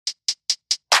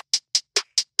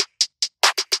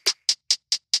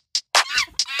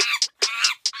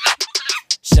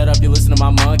shut up, you listen to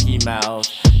my monkey mouth.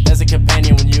 As a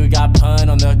companion when you got pun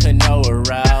on the canoa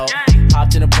route.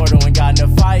 Hopped in a portal and got in a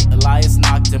fight, Elias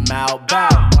knocked him out. Bow,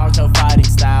 Naruto fighting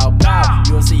style. Bow,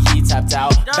 UFC he tapped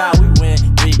out. Bow, we win,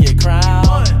 we get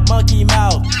crowned. Monkey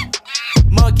mouth,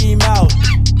 monkey mouth,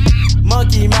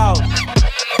 monkey mouth,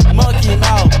 monkey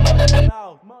mouth,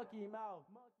 monkey mouth.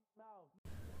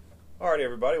 Alrighty,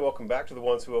 everybody, welcome back to the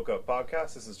Ones Who Woke Up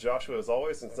podcast. This is Joshua, as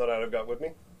always, and tonight I've got with me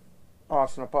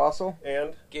Austin Apostle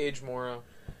and Gage Moreau.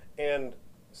 And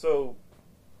so,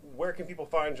 where can people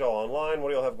find y'all online? What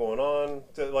do y'all have going on?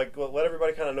 To let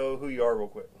everybody kind of know who you are real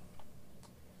quick.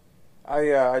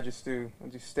 I just do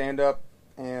stand up,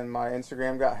 and my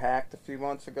Instagram got hacked a few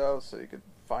months ago, so you could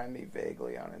find me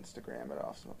vaguely on Instagram at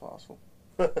Austin Apostle.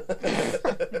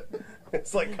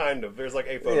 It's like kind of. There's like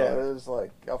a photo. Yeah, there's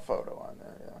like a photo on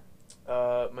there.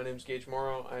 Yeah. My name's Gage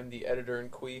Moreau. I'm the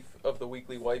editor-in-chief of the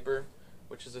Weekly Wiper,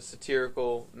 which is a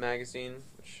satirical magazine.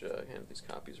 Which hand these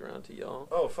copies around to y'all.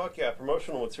 Oh fuck yeah!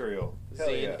 Promotional material. Hell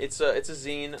Zine. yeah. It's a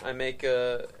zine I make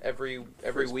every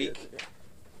week.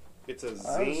 It's a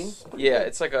zine. Yeah,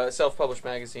 it's like a self-published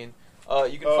magazine.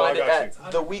 You can find it at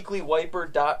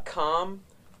theweeklywiper.com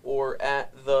or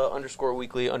at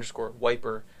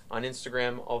 _weekly_wiper on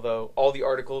Instagram. Although all the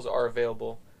articles are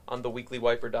available on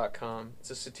theweeklywiper.com. It's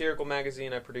a satirical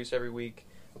magazine I produce every week.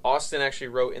 Austin actually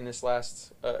wrote in this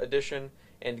last edition,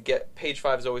 and page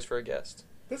 5 is always for a guest.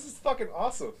 This is fucking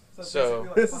awesome. So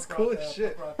this is cool as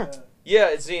shit.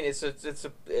 Yeah, it's zine. It's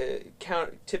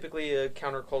typically a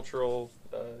countercultural.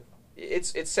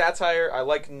 It's satire. I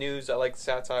like news. I like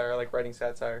satire. I like writing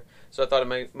satire. So I thought I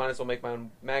might as well make my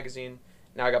own magazine.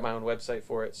 Now I got my own website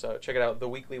for it. So check it out,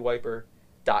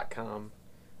 theweeklywiper.com.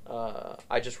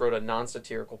 I just wrote a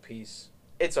non-satirical piece.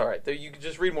 It's all right. You can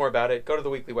just read more about it. Go to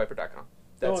theweeklywiper.com.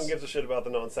 No one gives a shit about the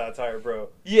non-satire, bro.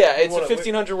 Yeah, it's a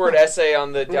 1,500-word essay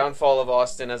on the downfall of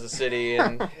Austin as a city,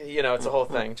 and it's a whole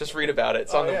thing. Just read about it.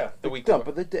 It's on the Weekly Dump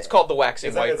of the day. It's called The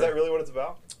Waxing Wiper. Is that really what it's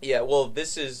about? Yeah, well,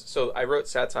 so I wrote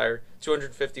satire,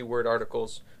 250-word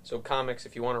articles. So comics,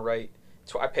 if you want to write,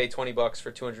 I pay $20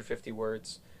 for 250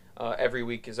 words. Every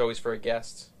week is always for a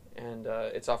guest, and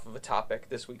it's off of a topic.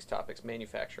 This week's topic's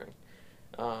manufacturing.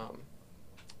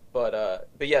 But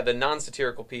yeah, the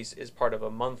non-satirical piece is part of a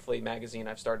monthly magazine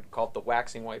I've started called The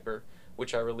Waxing Wiper,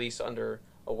 which I release under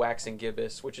a waxing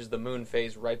gibbous, which is the moon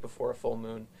phase right before a full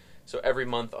moon. So every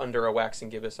month under a waxing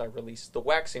gibbous, I release The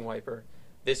Waxing Wiper.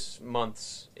 This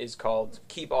month's is called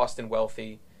Keep Austin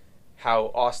Wealthy,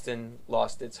 How Austin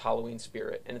Lost Its Halloween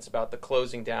Spirit. And it's about the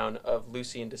closing down of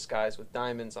Lucy in Disguise with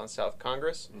Diamonds on South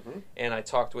Congress. Mm-hmm. And I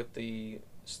talked with the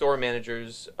store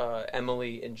managers,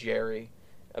 Emily and Jerry,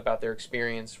 about their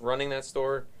experience running that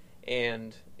store,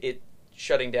 and it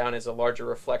shutting down is a larger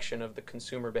reflection of the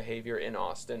consumer behavior in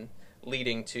Austin,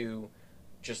 leading to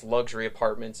just luxury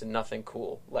apartments and nothing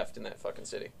cool left in that fucking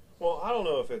city. Well, I don't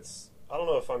know if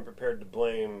I'm prepared to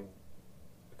blame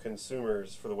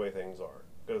consumers for the way things are,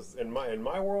 because in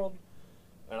my world,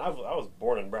 and I was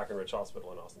born in Brackenridge Hospital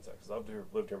in Austin, Texas. I've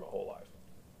lived here my whole life.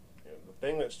 And the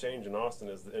thing that's changed in Austin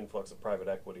is the influx of private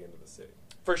equity into the city.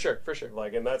 For sure. So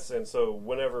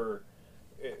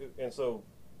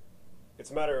it's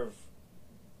a matter of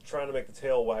trying to make the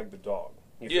tail wag the dog.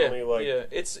 You feel me? Like, yeah.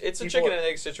 It's a chicken and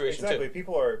egg situation. Exactly. Too.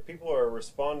 People are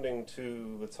responding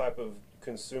to the type of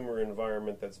consumer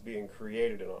environment that's being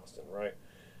created in Austin, right?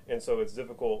 And so it's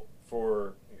difficult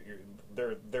for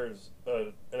there's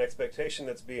an expectation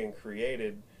that's being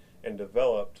created and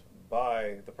developed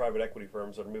by the private equity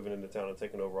firms that are moving into town and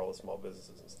taking over all the small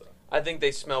businesses and stuff. I think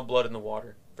they smell blood in the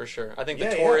water, for sure. I think the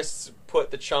tourists put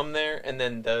the chum there, and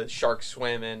then the sharks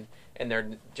swam in, and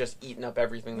they're just eating up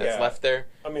everything that's left there.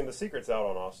 I mean, the secret's out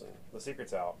on Austin. The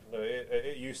secret's out.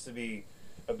 It used to be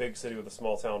a big city with a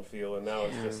small town feel, and now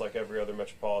it's just like every other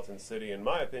metropolitan city, in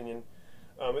my opinion.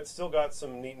 It's still got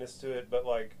some neatness to it, but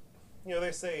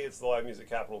they say it's the live music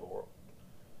capital of the world.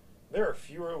 There are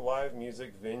fewer live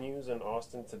music venues in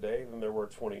Austin today than there were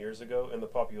 20 years ago, and the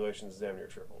population is damn near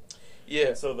tripled. Yeah.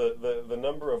 And so the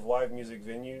number of live music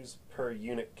venues per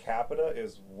unit capita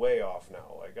is way off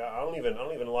now. Like I don't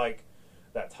even like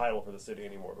that title for the city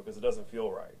anymore because it doesn't feel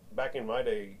right. Back in my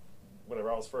day, whenever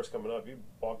I was first coming up, you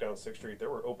walk down 6th Street, there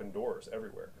were open doors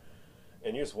everywhere.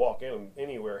 And you just walk in, and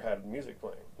anywhere had music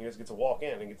playing. You just get to walk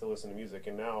in and get to listen to music.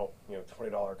 And now,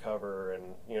 $20 cover,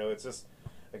 and it's just,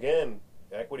 again,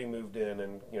 equity moved in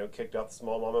and kicked out the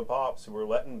small mom and pops who were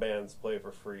letting bands play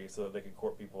for free so that they could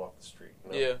court people off the street.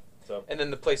 Yeah. So, and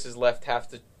then the places left have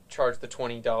to charge the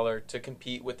 $20 to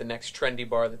compete with the next trendy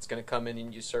bar that's going to come in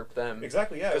and usurp them.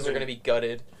 Exactly. Yeah. Because they're going to be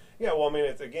gutted. Yeah. Well, I mean,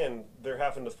 it's again they're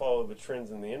having to follow the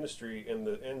trends in the industry, and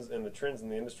the trends in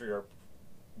the industry are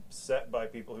set by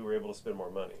people who were able to spend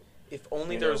more money. If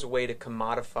only there was a way to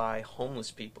commodify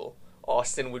homeless people,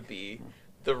 Austin would be,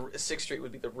 the 6th Street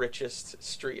would be the richest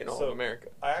street in all of America.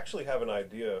 I actually have an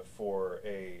idea for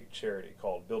a charity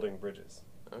called Building Bridges.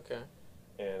 Okay.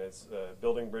 And it's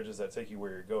building bridges that take you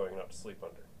where you're going, not to sleep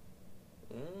under.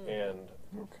 And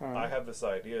I have this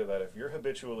idea that if you're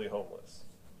habitually homeless,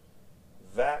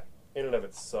 that in and of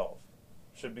itself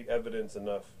should be evidence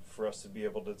enough for us to be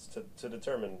able to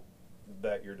determine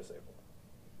that you're disabled.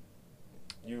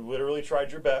 You literally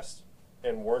tried your best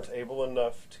and weren't able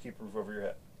enough to keep a roof over your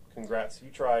head. Congrats, you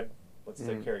tried. Let's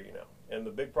take care of you now. And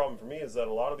the big problem for me is that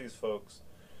a lot of these folks,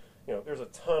 there's a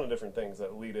ton of different things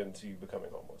that lead into becoming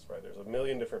homeless, right? There's a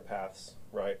million different paths,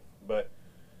 right? But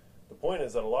the point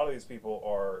is that a lot of these people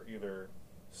are either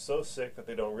so sick that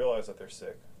they don't realize that they're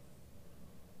sick,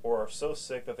 or are so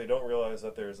sick that they don't realize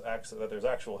that there's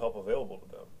actual help available to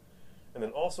them. And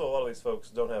then also a lot of these folks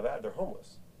don't have that. They're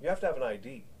homeless. You have to have an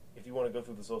ID if you want to go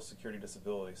through the Social Security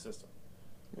disability system.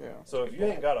 Yeah. So if you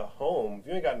ain't got a home, if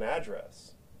you ain't got an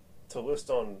address to list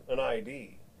on an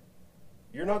ID,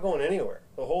 you're not going anywhere.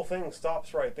 The whole thing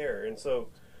stops right there. And so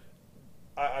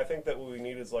I think that what we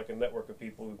need is like a network of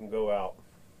people who can go out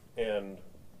and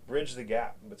bridge the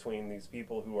gap between these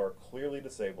people who are clearly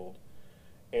disabled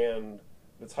and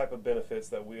the type of benefits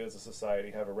that we as a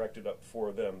society have erected up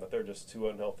for them that they're just too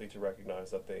unhealthy to recognize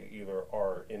that they either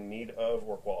are in need of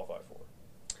or qualify for.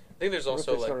 I think there's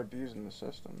also what if they start abusing the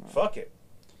system, though? Fuck it.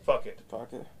 Fuck it.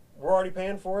 Fuck it. We're already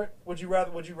paying for it. Would you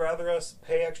rather us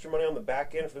pay extra money on the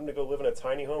back end for them to go live in a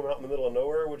tiny home out in the middle of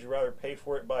nowhere? Or would you rather pay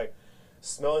for it by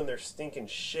smelling their stinking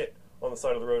shit on the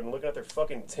side of the road and looking at their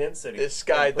fucking tent city? This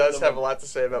guy does have a lot to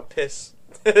say about piss.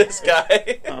 This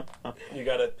guy. You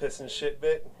got a piss and shit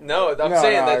bit? No, I'm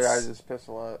saying that's... I just piss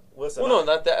a lot. Listen, well,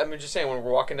 no, not that. I'm just saying when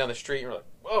we're walking down the street, you're like,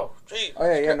 whoa, gee.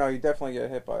 Oh, yeah, no, you definitely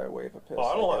get hit by a wave of piss.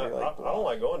 I don't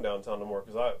like going downtown no more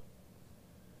because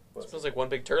it smells like one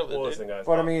big turlet, dude. Listen, guys,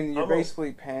 but I mean, you're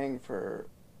basically paying for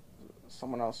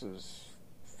someone else's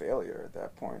failure at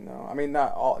that point. No, I mean,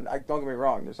 not all. Don't get me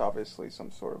wrong. There's obviously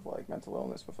some sort of like mental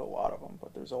illness with a lot of them,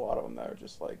 but there's a lot of them that are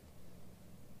just like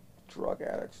drug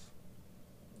addicts.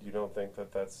 You don't think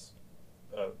that that's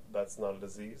not a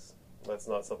disease? That's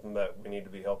not something that we need to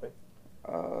be helping?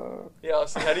 Yeah,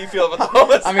 Austin, how do you feel about the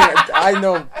homeless? I mean, I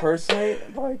know personally,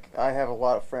 like, I have a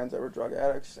lot of friends that were drug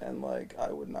addicts, and like,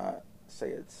 I would not say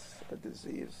it's a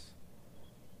disease.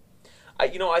 I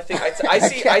think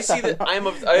I see that I am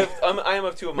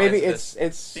of two minds. Maybe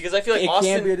it's because I feel like it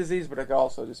Austin can be a disease, but it could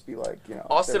also just be like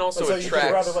Austin also so attracts.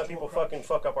 You'd rather let people fucking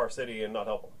fuck up our city and not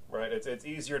help them, right? It's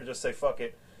easier to just say fuck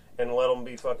it and let them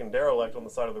be fucking derelict on the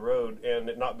side of the road and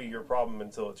it not be your problem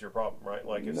until it's your problem, right?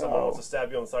 Like if someone wants to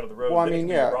stab you on the side of the road, well, then I it mean,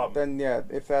 can be your problem. then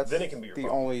if that's then it can be your the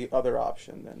problem. only other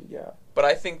option, then yeah. But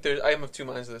I think I am of two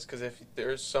minds of this because if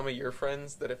there's some of your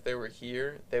friends that if they were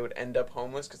here, they would end up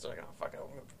homeless because they're like, oh fuck,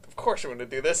 of course I'm going to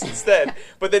do this instead.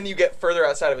 But then you get further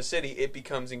outside of a city, it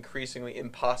becomes increasingly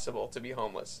impossible to be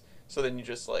homeless. So then you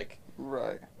just like,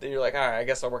 right. Then you're like, all right, I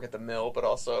guess I'll work at the mill, but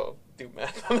also do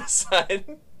math on the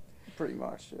side. Pretty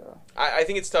much, yeah. I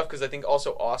think it's tough because I think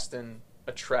also Austin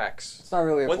attracts. It's not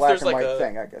really a black and white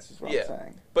thing, I guess is what I'm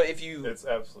saying. But it's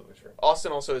absolutely true.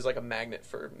 Austin also is like a magnet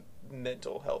for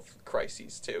mental health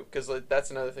crises too, because like,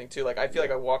 that's another thing too. Like I feel like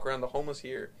I walk around the homeless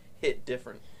here hit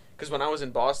different because when I was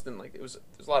in Boston, like there's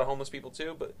a lot of homeless people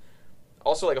too, but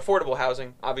also like affordable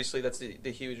housing. Obviously, that's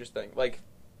the hugest thing. Like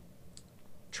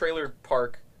trailer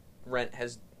park rent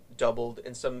has doubled,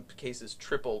 in some cases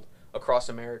tripled across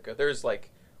America. There's like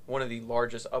one of the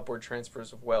largest upward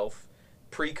transfers of wealth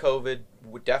pre-COVID,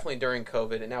 definitely during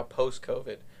COVID, and now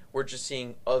post-COVID. We're just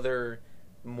seeing other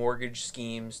mortgage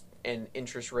schemes and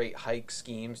interest rate hike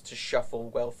schemes to shuffle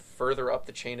wealth further up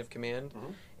the chain of command.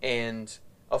 Mm-hmm. And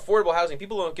affordable housing,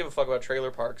 people don't give a fuck about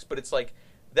trailer parks, but it's like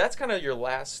that's kind of your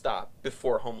last stop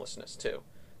before homelessness too.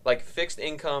 Like fixed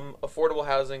income, affordable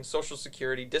housing, social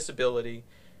security, disability.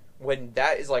 When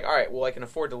that is like, all right, well, I can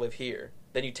afford to live here.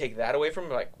 Then you take that away from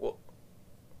them, like, well,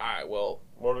 all right, well,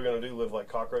 what are we going to do, live like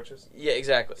cockroaches? Yeah,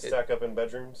 exactly. Stack up in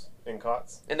bedrooms, in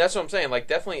cots? And that's what I'm saying. Like,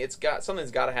 definitely,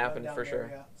 something's got to happen for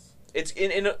sure. It's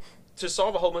to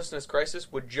solve a homelessness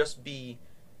crisis would just be,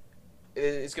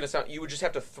 it's going to sound, you would just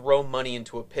have to throw money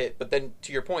into a pit. But then,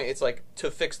 to your point, it's like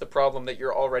to fix the problem that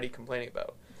you're already complaining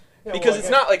about. Yeah, because it's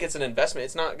not like it's an investment.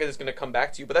 It's not it's going to come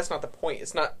back to you. But that's not the point.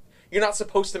 It's not. You're not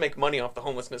supposed to make money off the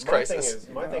homelessness crisis.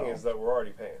 My thing is that we're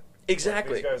already paying.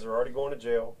 Exactly. Like, these guys are already going to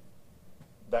jail.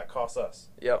 That costs us.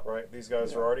 Yep. Right? These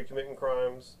guys are already committing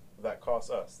crimes. That costs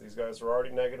us. These guys are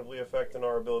already negatively affecting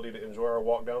our ability to enjoy our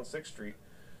walk down 6th Street.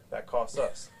 That costs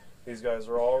us. These guys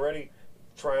are already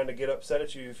trying to get upset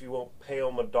at you if you won't pay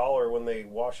them $1 when they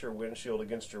wash your windshield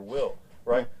against your will,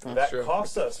 right? That true.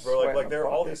 costs us, bro. Like there are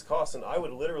all pocket. these costs, and I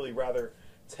would literally rather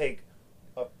take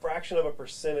a fraction of a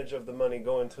percentage of the money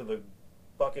go into the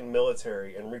fucking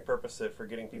military and repurpose it for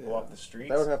getting people off the streets.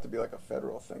 That would have to be like a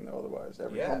federal thing, though. Otherwise,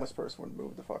 every Yeah. homeless person would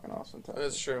move to fucking Austin, Texas.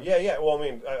 That's true. Yeah. Well, I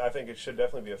mean, I think it should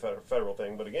definitely be a federal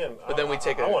thing. But again, Then we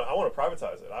take I want to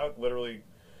privatize it. I literally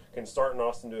can start in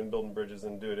Austin building bridges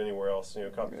and do it anywhere else.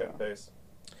 Copycat and paste.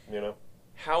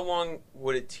 How long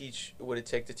would it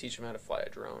take to teach them how to fly a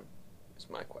drone? Is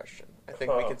my question. I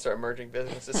think we can start merging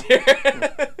businesses here.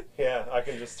 Yeah, I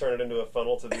can just turn it into a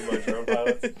funnel to do my drone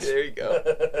pilots. There you go.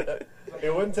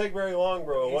 It wouldn't take very long,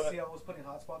 bro. ACL was putting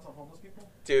hotspots on homeless people?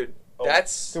 Dude, Oh.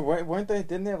 that's So weren't they?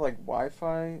 Didn't they have like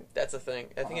Wi-Fi? a thing.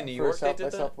 I think in New for York they South did by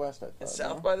that. Southwest, I thought. In no?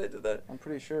 South by they did that. I'm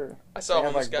pretty sure. I saw a they had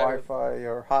homeless like guy with, Wi-Fi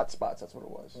or hotspots. That's what it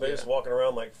was. They're just walking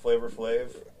around like Flavor Flav.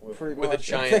 Pretty with a much.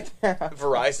 giant Yeah.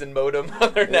 Verizon modem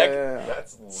on their neck. Yeah.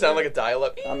 That's Sound like a lit.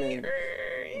 dial-up. I mean,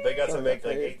 They got to Sure, make got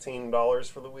like paid. $18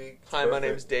 for the week. It's Hi, my perfect.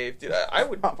 name's Dave. Dude, I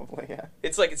would. Probably, yeah.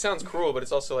 It's like, it sounds cruel, but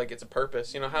it's also like it's a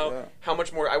purpose. How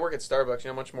much more? I work at Starbucks.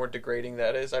 How much more degrading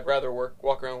that is. I'd rather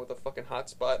walk around with a fucking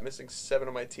hotspot, missing 7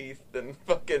 of my teeth, than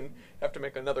fucking have to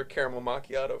make another caramel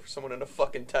macchiato for someone in a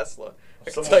fucking Tesla. I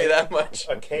can tell you that much.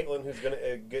 A Caitlin who's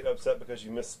gonna get upset because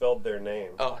you misspelled their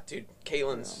name. Oh, dude,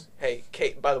 Caitlin's. Hey,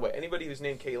 Kate. By the way, anybody who's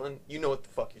named Caitlin, you know what the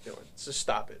fuck you're doing. So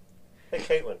stop it. Hey,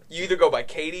 Caitlin. You either go by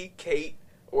Katie, Kate,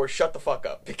 or shut the fuck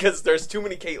up, because there's too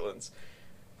many Caitlins.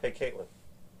 Hey, Caitlin.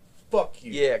 Fuck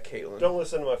you. Yeah, Caitlin. Don't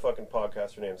listen to my fucking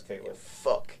podcast. Her name's Caitlin.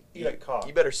 Fuck. Eat a cock.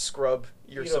 You better scrub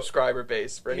your Eat a- subscriber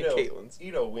base for any Eat a- Caitlins.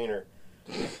 Eat a wiener.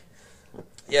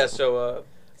 Yeah, so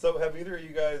So, have either of you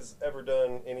guys ever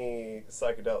done any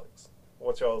psychedelics?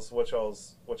 What's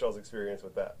y'all's experience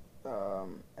with that?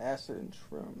 Acid and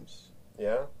shrooms.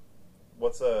 Yeah.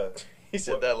 What's he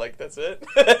said what- that like that's it.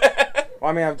 Well,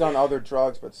 I mean, I've done other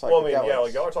drugs, but psychedelics. Well, I mean, yeah,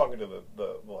 like y'all are talking to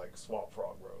the like swamp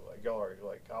frog, bro. Like y'all are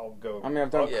like, I'll go. I mean, I've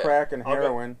done Yeah. crack and I'll go-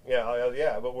 heroin.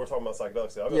 yeah, but we're talking about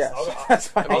psychedelics. I'll go, Yes, I'll go, that's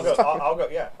what I I'll was go, talking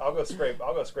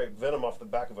I'll go scrape venom off the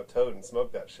back of a toad and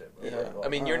smoke that shit. Bro. Yeah, Like, I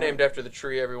mean, you're named after the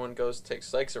tree everyone goes to take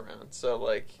psychs around. So,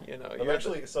 like, I'm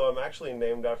actually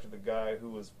named after the guy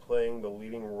who was playing the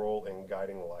leading role in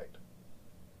Guiding Light,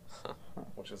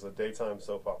 which is a daytime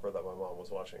soap opera that my mom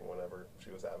was watching whenever she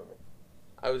was having me.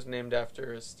 I was named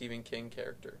after a Stephen King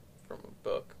character from a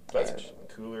book. That's Yeah.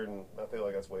 cooler than I feel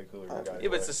like that's way cooler than Guiding Yeah,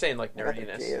 but it's Light. the same like I got the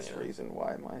nerdiness. gayest reason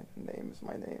why my name is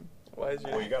my name. Why is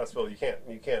your Well, you gotta spell. You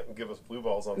can't give us blue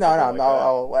balls on. No, something like that.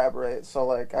 I'll elaborate. So,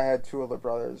 like, I had 2 older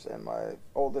brothers, and my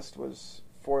oldest was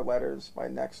 4 letters. My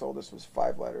next oldest was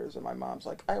 5 letters, and my mom's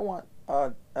like, I want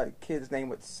a kid's name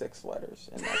with 6 letters,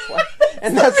 and that's why.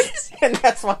 and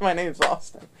that's why my name's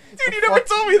Austin. Dude, you never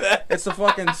told me that. It's the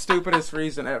fucking stupidest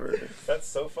reason ever. That's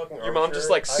so fucking. Your mom just,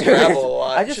 arbitrary. like, Scrabble a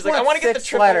lot. I just She's want like, I want to get the 6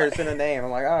 triple letters in a name.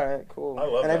 I'm like, all right, cool. I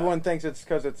love and that. everyone thinks it's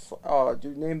because it's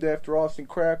you're named after Austin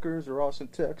Crackers or Austin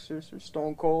Texas or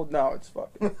Stone Cold. No, it's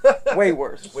fucking way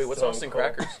worse. Wait, what's Stone Austin Cold.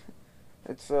 Crackers?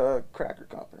 It's a cracker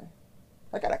company.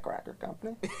 I got a cracker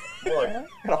company. Well, Yeah, like,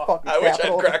 got a fucking I wish I had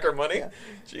capital. cracker money. Yeah.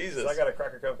 Jesus. I got a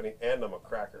cracker company and I'm a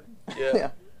cracker. Yeah. Yeah.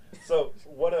 So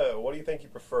what do you think you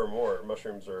prefer more,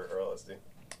 mushrooms or LSD?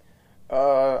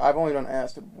 I've only done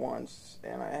acid once,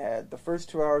 and I had the first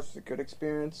 2 hours was a good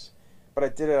experience, but I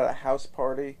did it at a house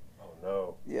party. Oh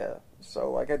no. Yeah,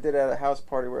 so like I did it at a house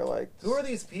party where like Who are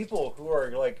these people who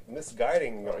are like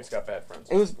misguiding? Oh, he's got bad friends.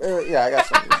 it was. Yeah, I got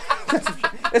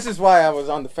some. This is why I was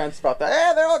on the fence about that.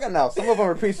 Yeah, they're all gonna know. Some of them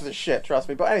are pieces of shit. Trust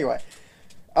me. But anyway,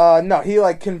 no, he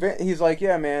like he's like,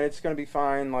 yeah, man, it's gonna be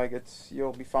fine. Like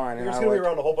you'll be fine. You're And just I gonna be like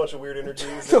around a whole bunch of weird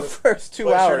energies. the in this first 2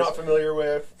 place hours. you're not familiar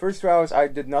with. First 2 hours, I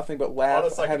did nothing but laugh.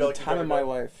 Honest I had the psychedelic time you've of my ever done?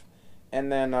 life,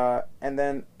 and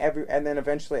then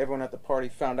eventually everyone at the party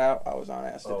found out I was on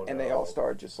acid, Oh, and they no. all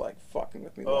started just like fucking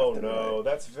with me. Oh left and no,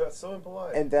 right. that's so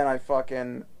impolite. And then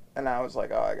I was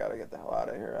like, oh, I gotta get the hell out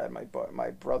of here. I had my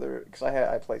brother, because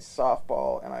I played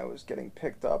softball, and I was getting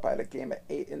picked up. I had a game at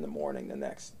 8 in the morning the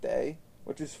next day,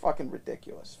 which is fucking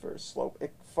ridiculous for a slow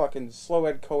ed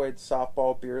co-ed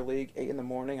softball beer league. 8 in the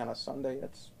morning on a Sunday,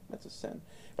 that's a sin.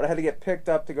 But I had to get picked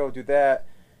up to go do that,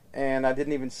 and I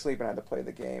didn't even sleep, and I had to play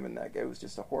the game, and it was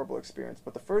just a horrible experience.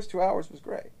 But the first 2 hours was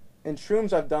great. And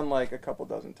shrooms I've done like a couple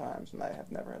dozen times, and I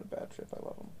have never had a bad trip. I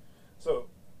love them. So,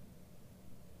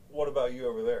 what about you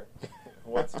over there?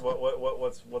 What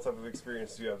type of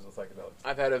experience do you have with psychedelics?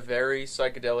 I've had a very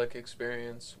psychedelic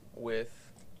experience with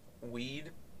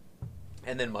weed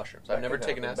and then mushrooms. I've never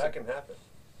taken acid. That can happen.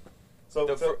 So,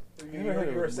 you Never heard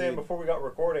of were saying weed. before we got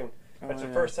recording that the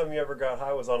first time you ever got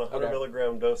high was on a 100 Okay.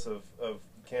 milligram dose of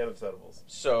cannabis edibles.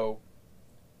 So,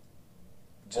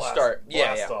 start.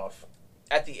 Blast off.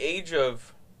 At the age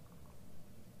of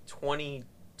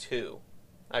 22,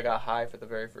 I got high for the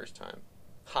very first time.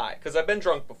 High, because I've been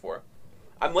drunk before.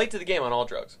 I'm late to the game on all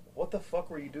drugs. What the fuck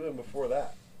were you doing before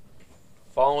that?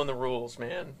 Following the rules,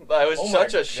 man. I was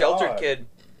such a sheltered kid.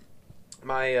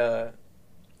 I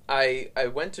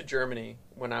went to Germany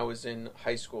when I was in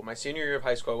high school. My senior year of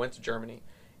high school, I went to Germany,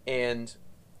 and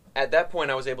at that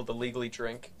point, I was able to legally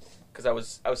drink because I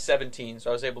was 17, so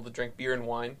I was able to drink beer and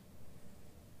wine.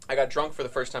 I got drunk for the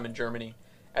first time in Germany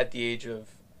at the age of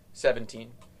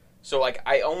 17. So, like,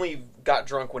 I only got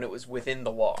drunk when it was within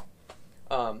the law.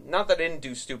 Not that I didn't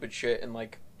do stupid shit and,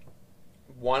 like,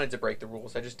 wanted to break the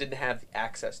rules. I just didn't have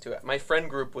access to it. My friend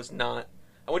group was not...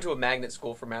 I went to a magnet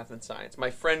school for math and science.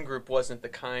 My friend group wasn't the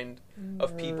kind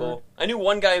of people... I knew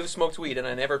one guy who smoked weed, and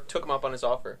I never took him up on his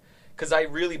offer. Because I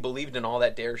really believed in all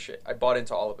that dare shit. I bought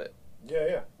into all of it.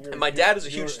 Yeah. And my dad was a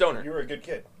huge stoner. You were a good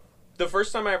kid. The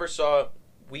first time I ever saw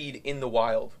weed in the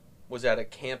wild was at a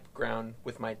campground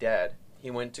with my dad. He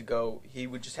would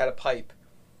just had a pipe,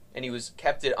 and he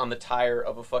kept it on the tire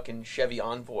of a fucking Chevy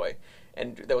Envoy,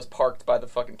 and that was parked by the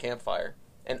fucking campfire.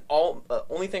 And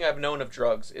only thing I've known of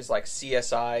drugs is like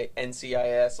CSI,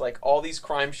 NCIS, like all these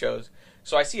crime shows.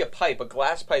 So I see a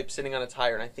glass pipe sitting on a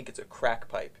tire, and I think it's a crack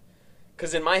pipe.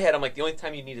 Because in my head, I'm like, the only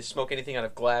time you need to smoke anything out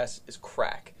of glass is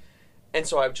crack. And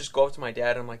so I would just go up to my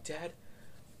dad, and I'm like, Dad,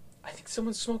 I think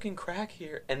someone's smoking crack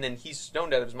here. And then he's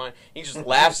stoned out of his mind. He just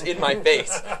laughs in my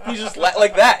face. He just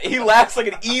like that. He laughs like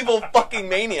an evil fucking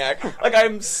maniac. Like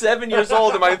I'm 7 years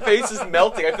old and my face is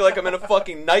melting. I feel like I'm in a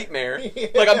fucking nightmare.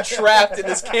 Like I'm trapped in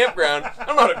this campground. I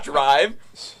don't know how to drive.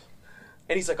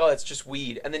 And he's like, oh, that's just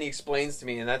weed. And then he explains to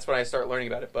me, and that's when I start learning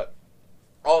about it. But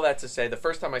all that to say, the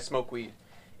first time I smoke weed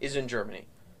is in Germany.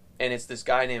 And it's this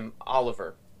guy named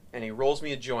Oliver. And he rolls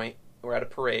me a joint. We're at a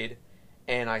parade.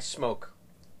 And I smoke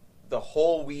the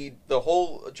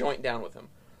whole joint down with him.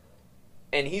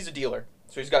 And he's a dealer,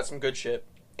 so he's got some good shit.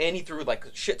 And he threw like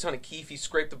a shit ton of keef. He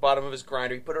scraped the bottom of his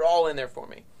grinder. He put it all in there for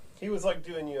me. He was like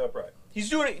doing you upright. He's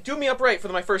doing me upright for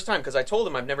my first time because I told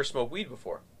him I've never smoked weed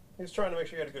before. He was trying to make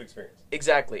sure you had a good experience.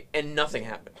 Exactly, and nothing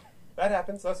happened. That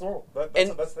happens. That's normal. That's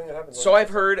the thing that happens. So I've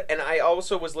heard, and I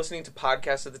also was listening to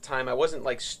podcasts at the time. I wasn't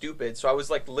like stupid, so I was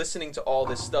like listening to all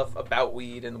this stuff about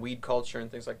weed and weed culture and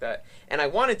things like that. And I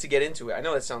wanted to get into it. I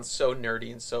know that sounds so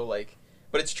nerdy and so like,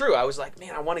 but it's true. I was like,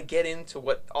 man, I want to get into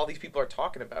what all these people are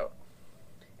talking about.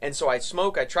 And so I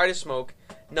try to smoke,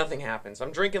 nothing happens.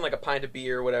 I'm drinking like a pint of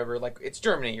beer or whatever. Like, it's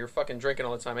Germany, you're fucking drinking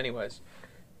all the time anyways.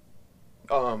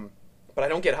 But I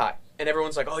don't get high. And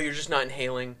everyone's like, oh, you're just not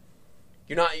inhaling.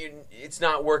 It's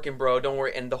not working, bro, don't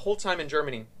worry. And the whole time in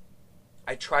Germany,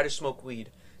 I try to smoke weed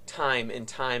time and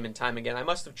time and time again. I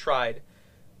must have tried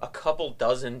a couple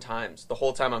dozen times the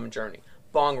whole time I'm in Germany.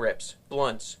 Bong rips,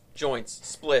 blunts, joints,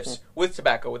 spliffs, with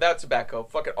tobacco, without tobacco,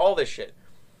 fucking all this shit.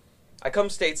 I come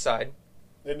stateside.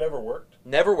 It never worked?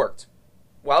 Never worked.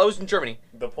 While I was in Germany.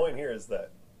 The point here is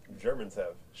that Germans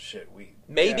have shit weed.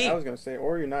 Maybe. Yeah, I was going to say,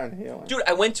 or you're not inhaling. Dude,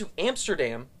 I went to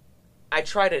Amsterdam. I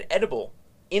tried an edible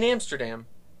in Amsterdam.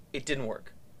 It didn't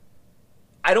work.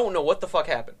 I don't know what the fuck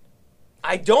happened.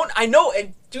 I know,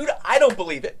 and dude, I don't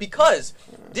believe it. Because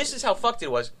this is how fucked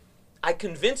it was. I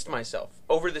convinced myself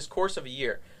over this course of a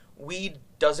year, weed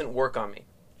doesn't work on me.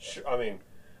 I mean,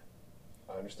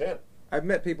 I understand. I've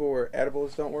met people where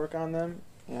edibles don't work on them,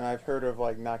 and I've heard of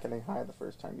like not getting high the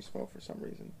first time you smoke for some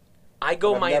reason. I've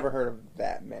never heard of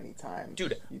that many times.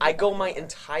 Dude, I go my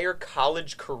entire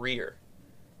college career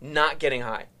not getting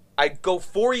high. I go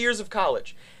 4 years of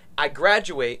college. I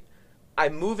graduate. I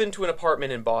move into an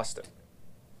apartment in Boston.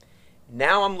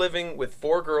 Now I'm living with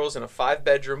 4 girls in a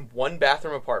 5-bedroom,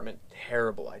 1-bathroom apartment.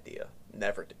 Terrible idea.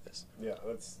 Never did this. Yeah,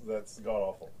 that's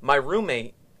god-awful. My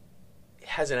roommate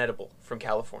has an edible from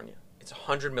California. It's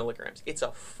 100 milligrams. It's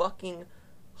a fucking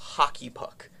hockey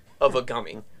puck of a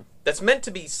gummy that's meant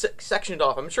to be sectioned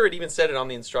off. I'm sure it even said it on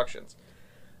the instructions.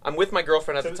 I'm with my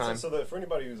girlfriend at the time. So that for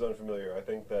anybody who's unfamiliar, I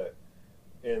think that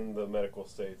in the medical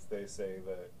states, they say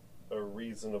that a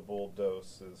reasonable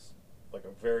dose is, like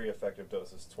a very effective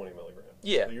dose is 20 milligrams.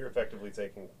 Yeah. So you're effectively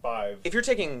taking 5 if you're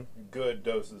taking good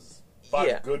doses.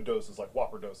 5 good doses, like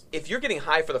Whopper doses. If you're getting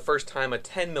high for the first time, a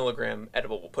 10 milligram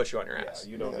edible will put you on your ass.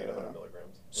 Yeah, you don't need 100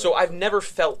 milligrams. So I've never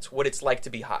felt what it's like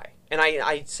to be high. And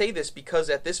I say this because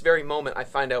at this very moment I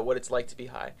find out what it's like to be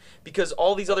high. Because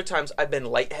all these other times I've been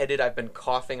lightheaded, I've been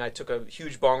coughing, I took a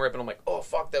huge bong rip and I'm like, oh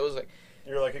fuck, that was like...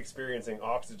 You're like experiencing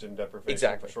oxygen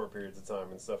deprivation for short periods of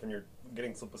time and stuff, and you're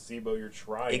getting some placebo, you're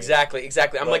trying. Exactly.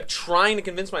 I'm like trying to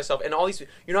convince myself, and all these,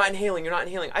 you're not inhaling.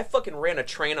 I fucking ran a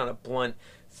train on a blunt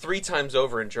 3 times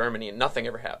over in Germany and nothing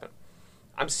ever happened.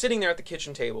 I'm sitting there at the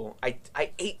kitchen table. I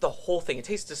ate the whole thing. It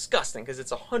tastes disgusting because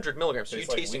it's 100 milligrams. So you're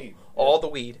Tastes like tasting weed. all the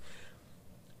weed.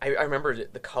 I remember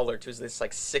the color too. It was this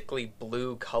like sickly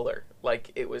blue color.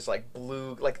 Like it was like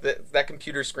blue, like that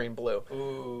computer screen blue.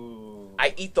 Ooh.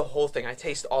 I eat the whole thing. I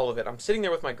taste all of it. I'm sitting there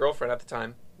with my girlfriend at the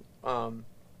time.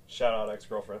 Shout out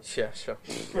ex-girlfriend. Yeah, sure.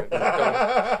 I'm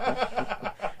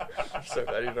so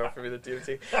glad you don't offer me the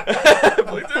DMT.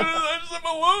 Like, dude, I just have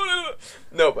my wound.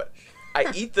 No, but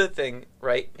I eat the thing,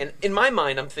 right? And in my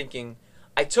mind, I'm thinking,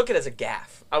 I took it as a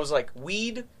gaffe. I was like,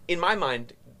 weed, in my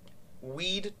mind,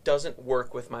 weed doesn't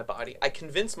work with my body. I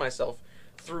convinced myself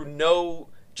through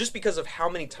just because of how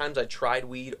many times I tried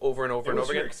weed over and over and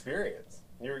over your again. experience.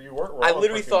 You weren't wrong. I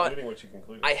literally thought concluding what you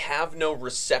concluded. I have no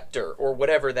receptor or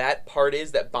whatever that part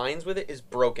is that binds with it is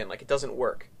broken. Like it doesn't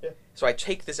work. Yeah. So I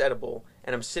take this edible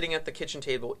and I'm sitting at the kitchen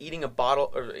table eating a bowl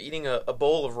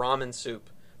of ramen soup,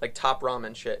 like top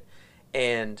ramen shit.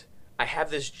 And I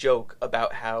have this joke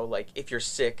about how like if you're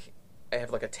sick, I have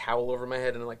like a towel over my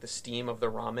head and like the steam of the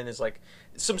ramen is like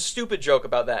some stupid joke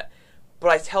about that.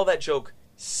 But I tell that joke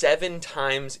 7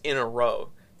 times in a row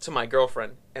to my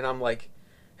girlfriend and I'm like,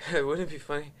 wouldn't it be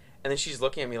funny? And then she's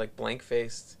looking at me like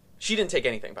blank-faced. She didn't take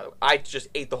anything, by the way. I just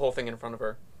ate the whole thing in front of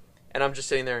her. And I'm just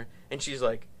sitting there, and she's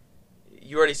like,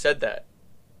 you already said that.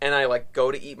 And I like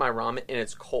go to eat my ramen, and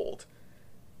it's cold.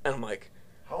 And I'm like...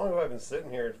 How long have I been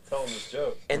sitting here telling this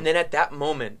joke? And then at that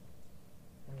moment,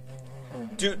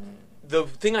 dude, the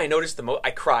thing I noticed the most,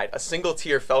 I cried. A single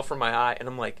tear fell from my eye, and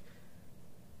I'm like,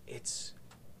 it's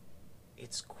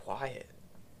quiet.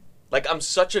 Like, I'm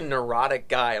such a neurotic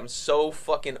guy. I'm so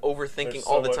fucking overthinking There's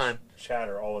all so the much time.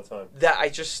 Chatter all the time. That I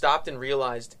just stopped and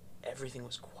realized everything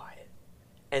was quiet.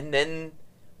 And then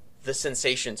the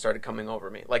sensation started coming over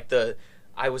me. Like,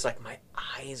 I was like, my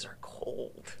eyes are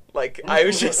cold. Like, I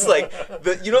was just like, when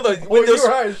those, you were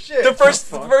high as shit. the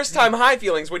first time high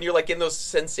feelings when you're like in those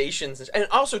sensations. And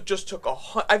it also just took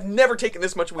I've never taken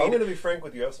this much weed. I'm going to be frank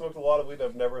with you. I've smoked a lot of weed.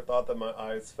 I've never thought that my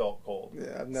eyes felt cold.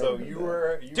 Yeah, I've never. So been you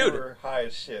there. were high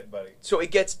as shit, buddy. So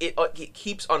it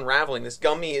keeps unraveling. This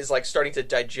gummy is like starting to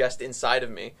digest inside of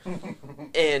me.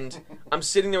 And I'm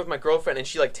sitting there with my girlfriend and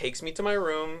she like takes me to my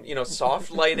room,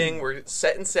 soft lighting, we're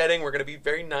set and setting, we're going to be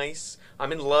very nice.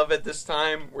 I'm in love at this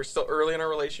time. We're still early in our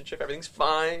relationship. Everything's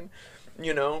fine,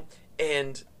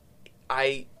 and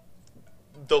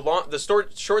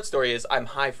the short story is I'm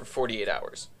high for 48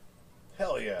 hours.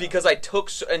 Hell yeah. Because I took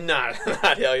not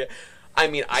hell yeah. I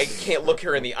mean, I can't look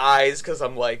her in the eyes because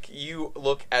I'm like, you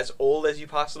look as old as you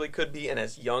possibly could be and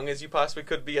as young as you possibly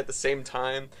could be at the same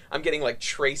time. I'm getting like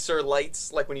tracer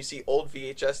lights, like when you see old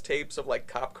VHS tapes of like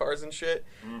cop cars and shit.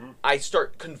 Mm-hmm. I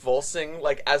start convulsing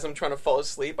like as I'm trying to fall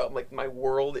asleep. I'm like, my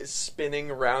world is spinning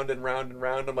round and round and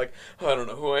round. I'm like, I don't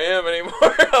know who I am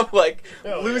anymore. I'm like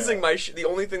losing my shit. The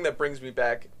only thing that brings me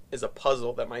back is a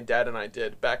puzzle that my dad and I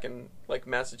did back in like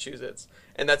Massachusetts,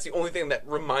 and that's the only thing that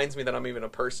reminds me that I'm even a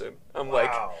person. I'm like,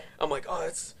 oh,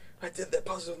 I did that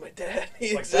puzzle with my dad. He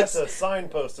like exists. that's a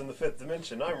signpost in the 5th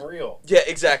dimension. I'm real. Yeah,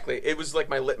 exactly. It was like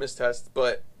my litmus test,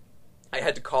 but I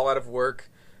had to call out of work.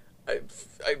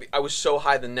 I was so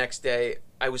high the next day.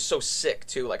 I was so sick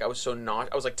too. Like I was so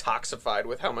I was like toxified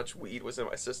with how much weed was in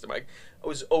my system. I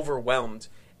was overwhelmed,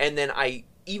 and then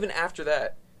even after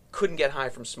that couldn't get high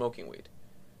from smoking weed.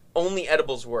 Only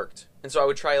edibles worked. And so I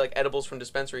would try like edibles from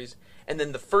dispensaries. And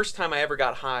then the first time I ever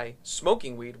got high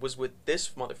smoking weed was with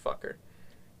this motherfucker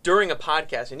during a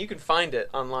podcast. And you can find it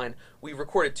online. We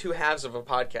recorded 2 halves of a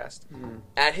podcast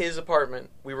at his apartment.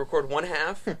 We record 1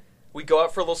 half. We go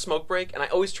out for a little smoke break. And I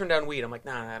always turn down weed. I'm like,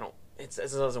 nah, I don't. It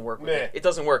doesn't work with me. It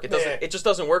doesn't work. It just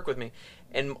doesn't work with me.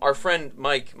 And our friend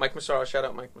Mike Massaro, shout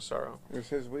out Mike Massaro. It was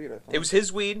his weed, I think. It was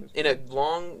his weed in a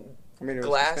long... I mean, it was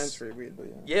glass dispensary weed, but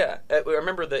yeah. Yeah, I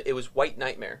remember that it was White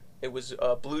Nightmare. It was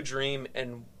Blue Dream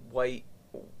and White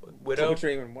Widow. Blue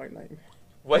Dream and White Nightmare.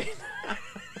 White.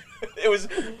 It was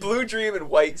Blue Dream and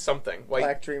White something.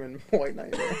 Black Dream and White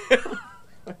Nightmare.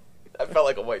 I felt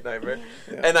like a white nightmare.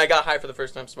 Yeah. And I got high for the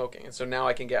first time smoking, and so now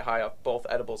I can get high off both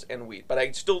edibles and weed. But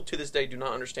I still, to this day, do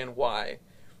not understand why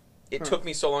it took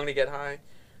me so long to get high.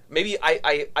 Maybe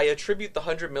I attribute the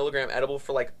 100 milligram edible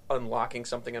for like unlocking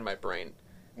something in my brain.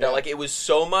 That like it was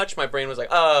so much, my brain was like,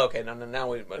 oh, okay, now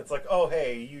we. It's like, oh,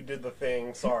 hey, you did the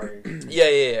thing. Sorry.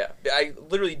 Yeah. I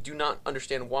literally do not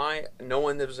understand why. No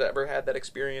one has ever had that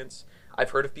experience.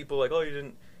 I've heard of people like, oh, you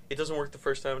didn't. It doesn't work the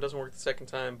first time. It doesn't work the second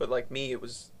time. But like me, it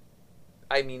was.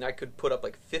 I mean, I could put up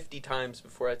like 50 times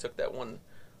before I took that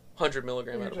 100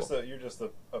 milligram edible. You're just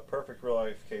a perfect real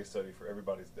life case study for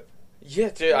everybody's different. Yeah,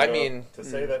 dude. I mean, to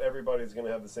say that everybody's going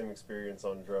to have the same experience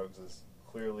on drugs is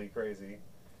clearly crazy.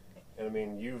 And I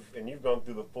mean, you've gone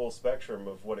through the full spectrum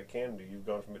of what it can do. You've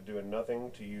gone from it doing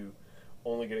nothing to you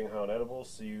only getting high on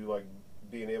edibles to you like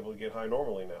being able to get high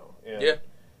normally now. And, Yeah.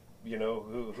 You know,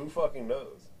 who fucking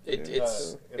knows?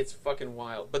 It's fucking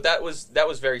wild. But that was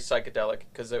very psychedelic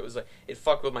because it was like it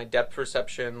fucked with my depth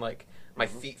perception. Like my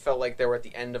feet felt like they were at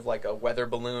the end of like a weather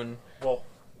balloon. Well,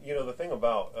 you know the thing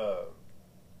about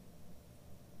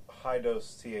high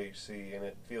dose THC and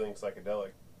it feeling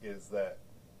psychedelic is that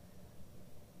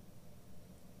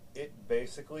it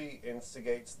basically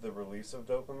instigates the release of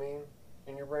dopamine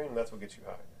in your brain, and that's what gets you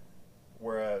high.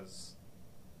 Whereas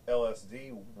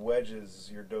LSD wedges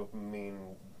your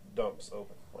dopamine dumps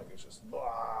open. Like it's just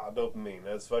blah, dopamine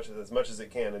as much as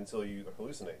it can until you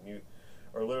hallucinate. You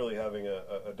are literally having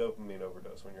a dopamine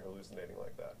overdose when you're hallucinating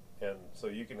like that. And so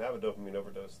you can have a dopamine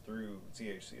overdose through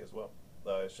THC as well.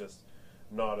 It's just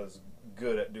not as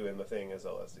good at doing the thing as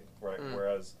LSD, right?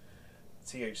 Whereas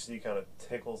THC kind of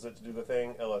tickles it to do the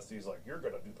thing. LSD's like, you're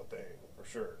gonna do the thing for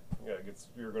sure. Yeah,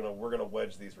 we're gonna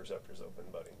wedge these receptors open,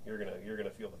 buddy. You're gonna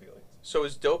feel the feelings. So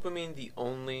is dopamine the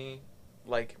only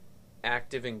like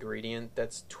active ingredient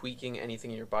that's tweaking anything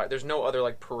in your body? There's no other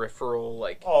like peripheral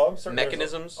like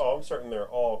mechanisms? I'm certain there are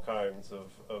all kinds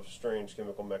of strange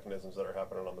chemical mechanisms that are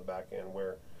happening on the back end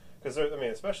where, because I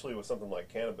mean, especially with something like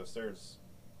cannabis, there's,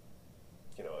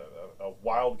 you know, a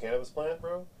wild cannabis plant,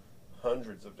 bro,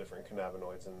 hundreds of different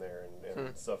cannabinoids in there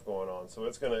and stuff going on. So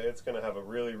it's gonna have a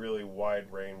really, really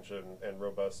wide range and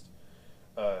robust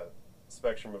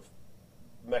spectrum of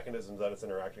mechanisms that it's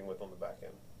interacting with on the back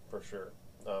end, for sure.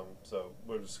 So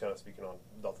we're just kind of speaking on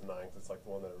Delta 9 because it's like the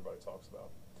one that everybody talks about.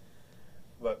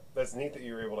 But that's neat that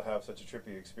you were able to have such a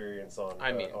trippy experience on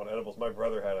edibles. My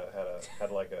brother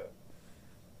had like a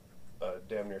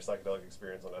damn near psychedelic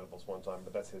experience on edibles one time,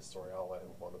 but that's his story. I'll let him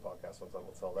go on the podcast one time.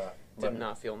 We'll tell that. Did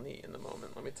not feel neat in the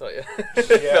moment, let me tell you.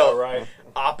 Yeah, felt right.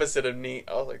 Opposite of neat.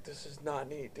 I was like, this is not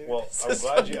neat, dude. Well, I'm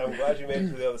glad you made it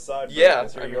to the other side. Yeah,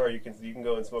 here you are. You can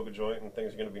go and smoke a joint, and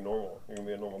things are going to be normal. You're going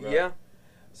to be a normal guy. Yeah.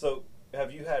 So,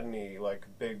 have you had any like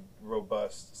big,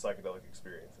 robust psychedelic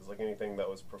experiences? Like anything that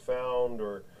was profound,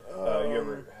 or you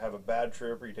ever have a bad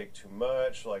trip, or you take too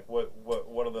much? Like what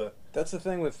are the? That's the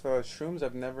thing with shrooms.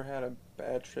 I've never had a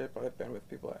bad trip. I've been with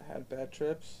people that had bad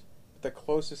trips. The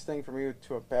closest thing for me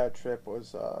to a bad trip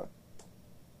was I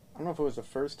don't know if it was the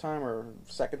first time or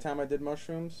second time I did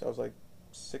mushrooms. I was like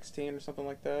 16 or something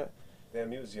like that.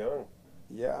 Damn, he was young.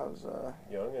 Yeah, I was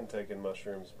young and taking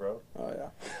mushrooms, bro. Oh yeah.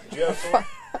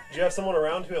 Did you have someone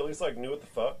around who at least like knew what the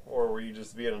fuck, or were you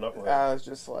just being an knucklehead? I was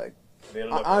just like,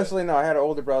 honestly, no. I had an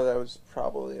older brother that was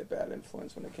probably a bad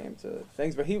influence when it came to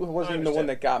things, but he wasn't even the one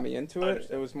that got me into it.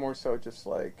 It was more so just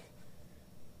like,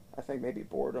 I think maybe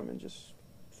boredom and just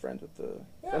friends with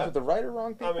the right or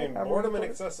wrong people. I mean, boredom and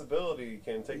accessibility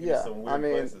can take you to some weird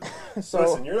places. So,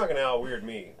 listen, you're not going to out-weird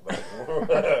me.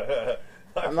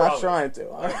 But I'm not trying to.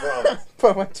 I promise.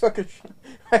 But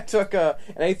I took an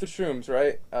eighth of shrooms,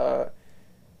 right?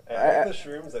 Eighth of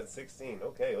shrooms at 16.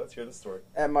 Okay, let's hear the story.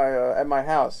 At my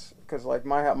house, because like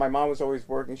my mom was always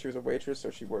working. She was a waitress, so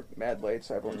she worked mad late.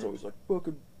 So everyone's always like,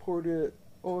 "Fucking party at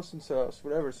Austin's house,"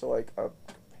 whatever. So like a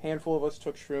handful of us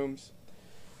took shrooms.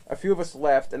 A few of us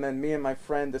left, and then me and my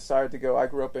friend decided to go. I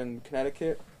grew up in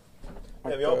Connecticut.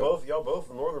 Yeah, y'all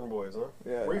both northern boys, huh?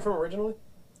 Yeah. Where are you from originally?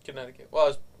 Connecticut. Well, I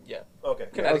was Okay.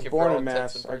 I was born in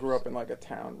Mass. I grew up in like a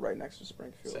town right next to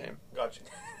Springfield. Same. Gotcha.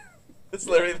 It's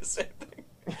literally the same thing.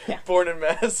 Yeah. Born in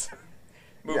Mass,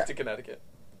 moved to Connecticut.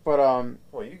 But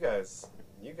well, you guys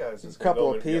just a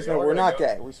couple of peas. No, we're not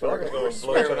gay. We swear to go and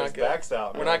blow each other's backs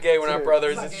out. We're not gay. We're not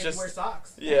brothers. It's It's just wear just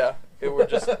socks. yeah.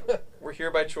 We're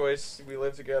here by choice. We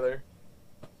live together.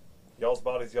 Y'all's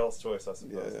body's y'all's choice, I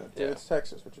suppose. Yeah. Dude, it's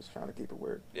Texas. We're just trying to keep it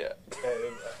weird. Yeah.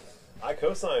 I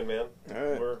co-sign, man. All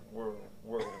right.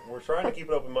 We're trying to keep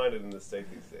it open-minded in this state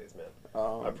these days, man.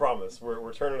 I promise.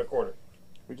 We're turning a corner.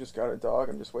 We just got a dog.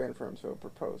 I'm just waiting for him to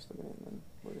propose to me, and then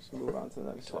we'll just move on to the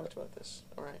We next talked step. about this.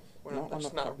 All right. We're Not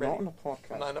not on ready. Not on the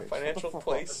podcast. I'm not in a Shut financial the fuck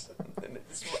place.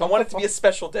 up. I want it to be a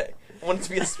special day. I want it to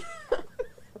be a.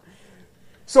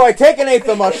 So I take an eighth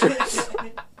of mushrooms.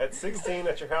 At 16,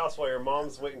 at your house while your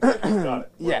mom's waiting for you. Got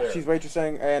it. Yeah, there. she's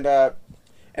waitressing, and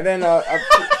then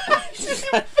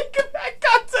Just gotta think of that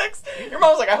context. Your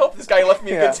mom's like, I hope this guy left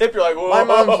me a good tip. You're like, whoa.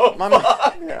 my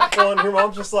mom. Yeah. Well, and your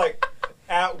mom's just like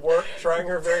at work trying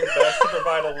her very best to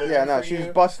provide a living Yeah, no, for she's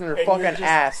you, busting her and fucking you're just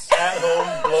ass. At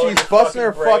home, blowing She's your busting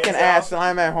her brains fucking out. ass, and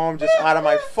I'm at home just out of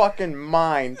my fucking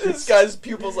mind. This guy's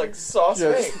pupils like sauce.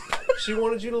 Just- She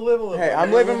wanted you to live a little. Hey, bit.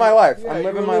 I'm living my life. Yeah, I'm you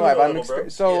living were my life. a I'm little, bro.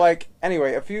 so Yeah. like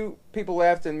anyway. A few people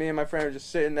left, and me and my friend are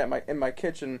just sitting in my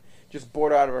kitchen, just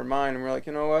bored out of our mind. And we're like,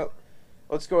 you know what?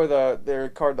 let's go with they're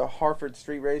called the Hartford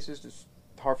Street Races. Just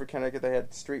Hartford, Connecticut. They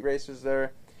had street races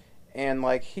there, and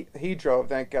like he drove.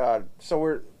 Thank God. So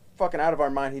we're fucking out of our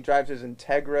mind. He drives his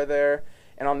Integra there,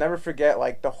 and I'll never forget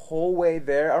like the whole way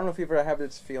there. I don't know if you ever have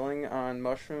this feeling on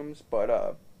mushrooms,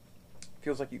 but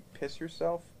feels like you piss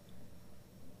yourself.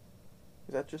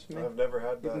 Is that just me? I've never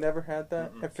had that. You've never had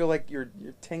that? Mm-mm. I feel like you're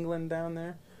tingling down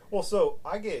there. Well, so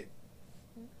I get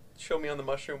Show me on the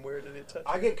mushroom, where did it touch?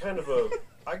 I get a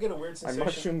weird My sensation.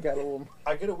 mushroom got a little.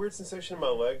 I get a weird sensation in my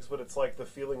legs, but it's like the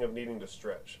feeling of needing to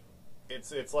stretch.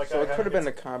 It's like So I it have, could have been a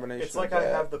it's- combination. It's like of I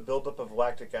that. have the buildup of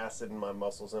lactic acid in my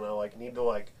muscles, and I like need to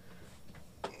like,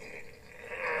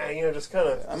 just kind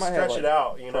of I might stretch have, it like,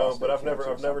 out, But prostate I've never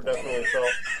cancer or definitely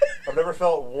I've never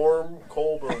felt warm,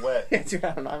 cold, or wet. Dude,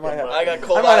 I don't know. I might have. I got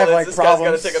cold I might have, eyelids. like, This guy's got to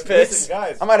problems. take a piss. Listen,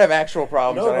 guys. I might have actual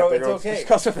problems. No, that I bro, have it's to go okay.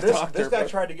 discuss with the doctor. This guy but-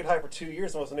 tried to get high for 2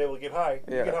 years and wasn't able to get high.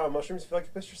 You Yeah. get high on mushrooms, you feel like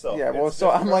you pissed yourself. Yeah, well, It's so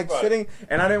I'm different like vibe. sitting,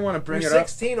 and I didn't want to bring You're it up.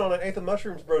 16 on an eighth of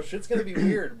mushrooms, bro. Shit's gonna be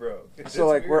weird, bro. So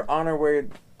like we're on our way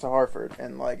to Hartford,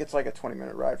 and like it's like a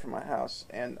 20-minute ride from my house,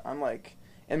 and I'm like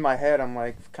in my head, I'm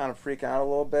like kind of freaking out a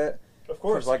little bit. Of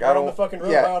course, like, you're I on the don't- fucking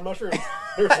road yeah. high on mushrooms.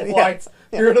 There's Yeah. lights.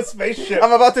 Yeah. You're in a spaceship.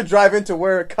 I'm about to drive into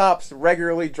where cops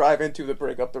regularly drive into to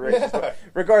break up the races. Yeah. But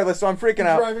regardless, so I'm freaking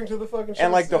out. driving to the fucking show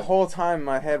And like the set. whole time in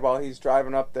my head while he's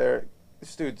driving up there,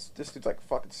 this dude's like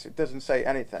fucking doesn't say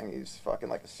anything. He's fucking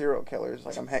like a serial killer. He's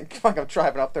like I'm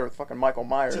driving up there with fucking Michael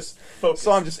Myers. Just focus.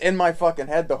 So I'm just in my fucking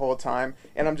head the whole time,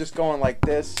 and I'm just going like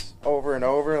this over and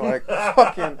over, like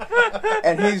fucking.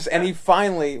 And he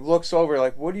finally looks over,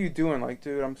 like, "What are you doing?" Like,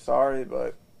 dude, I'm sorry,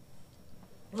 but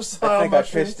Just I high on think I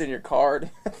mushrooms. pissed in your car.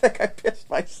 I think I pissed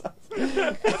myself.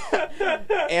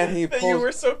 And he That you were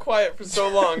pulls, so quiet for so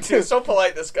long. He Dude. was so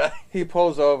polite, this guy. he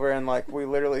pulls over, and like we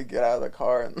literally get out of the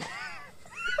car, and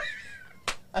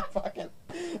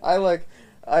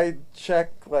I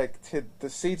check like to the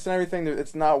seats and everything.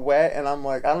 It's not wet, and I'm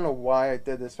like, I don't know why I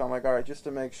did this, but I'm like, all right, just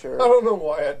to make I sure, don't know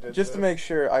why I did just to this. make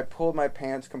sure, I pulled my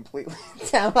pants completely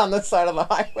down on the side of the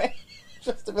highway,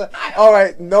 just to be like, all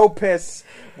right, no piss,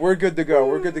 we're good to go,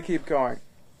 we're good to keep going.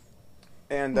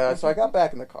 And so I got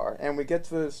back in the car, and we get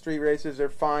to the street races. They're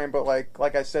fine, but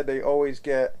like I said, they always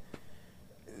get.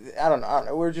 I don't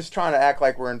know. We're just trying to act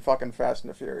like we're in fucking Fast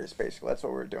and the Furious. Basically, that's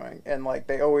what we're doing. And like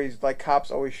they always, like cops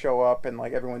always show up, and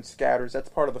like everyone scatters. That's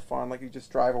part of the fun. Like you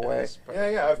just drive away.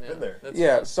 Yeah, I've been there. That's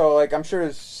Yeah. fun. So like I'm sure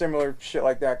there's similar shit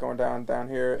like that going down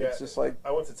here. Yeah, It's just like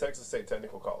I went to Texas State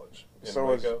Technical College in So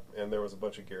was- Waco, and there was a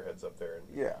bunch of gearheads up there, and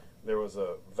yeah. there was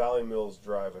a Valley Mills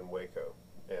Drive in Waco,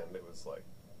 and it was like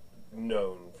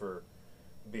known for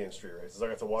being street races. I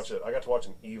got to watch it. I got to watch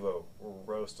an Evo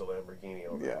roast a Lamborghini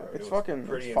on the Yeah, road. it's It was fucking-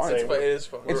 pretty it's fun. insane. But it is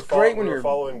fun. It's great when we were you're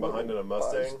following little behind in a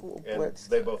buzzed, Mustang, little and blitzed.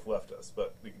 they both left us,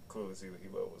 but we could clearly see that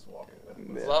Evo was walking.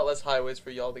 There's Yeah. a lot less highways for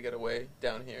y'all to get away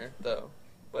down here, though.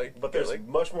 Like, But you're there's like,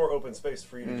 much more open space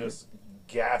for you to Mhm. just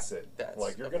gas it. That's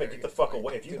Like you're a gonna very get the good fuck point.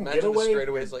 away. If you can Imagine get away, the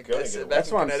straightaways like you're gonna this. get away.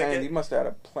 That's what I'm Connecticut. saying. You must have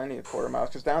had plenty of quarter miles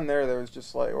because down there was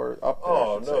just like, or up there. I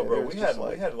Oh should no, say, bro! there was We just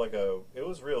had like it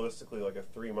was realistically like a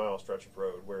 3-mile stretch of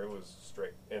road where it was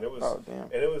straight, and it was Oh, damn.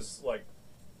 and it was like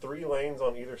 3 lanes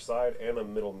on either side and a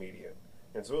middle median,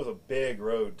 and so it was a big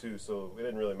road too. So it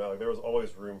didn't really matter. Like, there was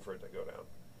always room for it to go down.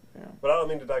 Yeah. But I don't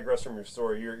mean to digress from your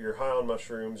story. You're high on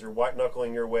mushrooms. You're white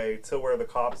knuckling your way to where the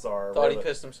cops are. thought where he the-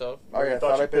 pissed himself. Oh yeah, I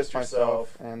thought thought you I pissed pissed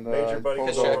myself, yourself, and made your buddy pulled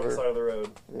Piss pull check. over the over. side of the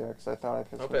road. Yeah, because I thought I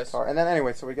pissed No my piss. car. And then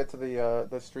anyway, so we get to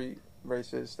the street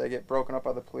races. They get broken up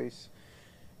by the police,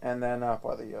 and then up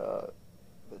by the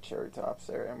cherry tops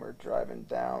there, and we're driving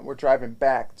down. We're driving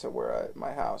back to where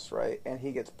my house, right? And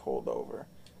he gets pulled over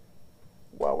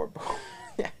while we're both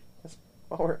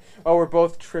while we're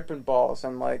both tripping balls.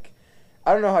 And like,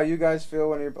 I don't know how you guys feel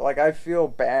when you're like, I feel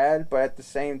bad, but at the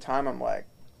same time, I'm like,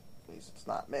 at least it's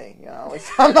not me, you know. Like,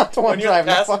 I'm not the one When you're the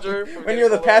driving. passenger, fucking- from when you're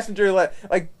the getting pulled over. passenger,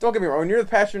 like, don't get me wrong. When you're the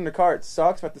passenger in the car, it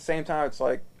sucks. But at the same time, it's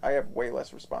like I have way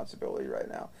less responsibility right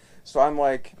now. So I'm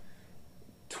like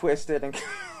twisted and.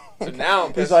 So now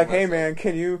I'm he's pissing like, "Hey myself. man,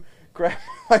 can you grab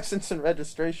my license and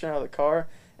registration out of the car?"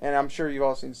 And I'm sure you've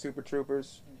all seen Super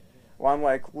Troopers. Well, I'm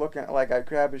like looking, like I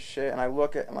grab his shit and I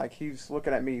look at, and like he's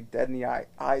looking at me dead in the eye,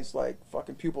 eyes like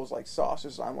fucking pupils like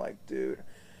saucers. I'm like, dude,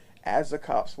 as the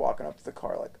cops walking up to the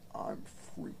car, like I'm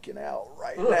freaking out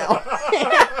right now.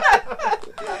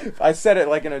 I said it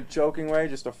like in a joking way,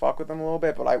 just to fuck with him a little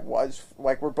bit, but I was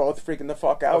like, we're both freaking the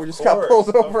fuck out. Of We just course, got pulled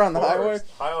of over on the course. highway.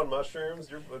 High on mushrooms.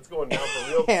 It's going down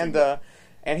for real.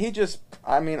 And he just,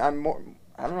 I mean, I don't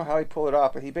know how he pulled it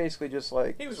off, but he basically just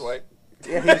like He was white.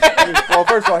 Yeah, well,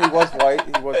 first of all, he was white.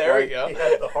 He was There white. we go. He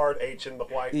had the hard H in the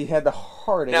white. He had the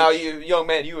hard H. Now, you young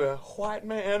man, you a white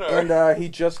man? Or? And he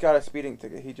just got a speeding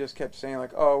ticket. He just kept saying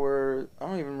like, "Oh, I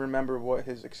don't even remember what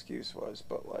his excuse was,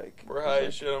 but like we're high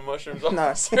as shit on mushrooms, No.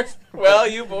 officer. Well,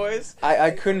 you boys.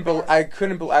 I couldn't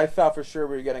I thought for sure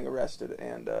we were getting arrested,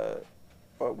 and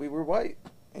but we were white,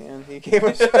 and he gave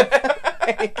us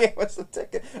the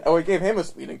ticket. And we gave him a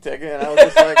speeding ticket, and I was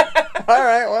just like, "All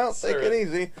right, well, take it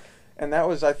easy." And that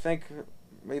was, I think,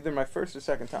 either my first or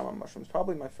second time on mushrooms.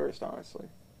 Probably my first, honestly.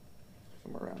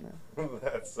 Somewhere around there.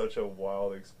 That's such a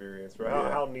wild experience, right?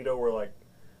 Yeah. How neato were like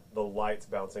the lights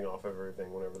bouncing off of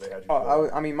everything whenever they had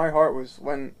you? I mean, my heart was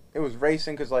when it was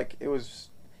racing because like it was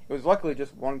luckily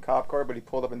just one cop car, but he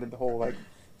pulled up and did the whole like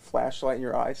flashlight in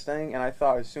your eyes thing, and I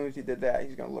thought as soon as he did that,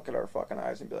 he's gonna look at our fucking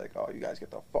eyes and be like, "Oh, you guys get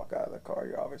the fuck out of the car.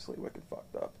 You're obviously wicked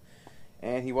fucked up."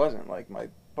 And he wasn't. Like my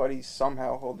buddy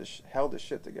somehow held his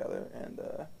shit together, and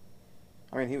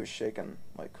I mean, he was shaking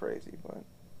like crazy, but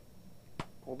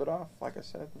pulled it off. Like I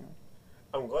said, you know.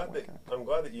 I'm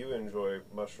glad that you enjoy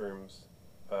mushrooms.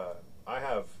 I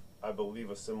have, I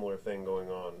believe, a similar thing going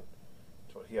on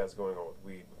to what he has going on with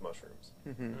weed with mushrooms.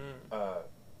 Mm-hmm.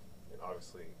 And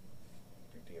obviously,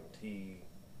 do DMT,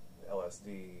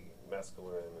 LSD,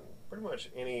 mescaline, and pretty much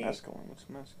any. Mescaline. What's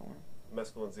mescaline?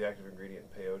 Mescaline's the active ingredient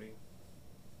in peyote.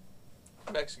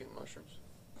 Mexican mushrooms.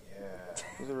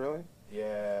 Yeah. Is it really?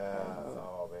 Yeah.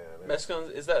 Oh man.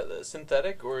 Mescaline, is that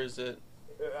synthetic or is it?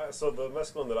 So the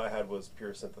mescaline that I had was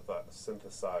pure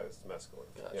synthesized mescaline.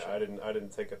 Gotcha. Yeah, I didn't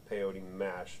take a peyote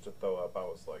mash to throw up. I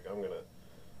was like,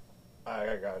 I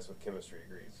got guys with chemistry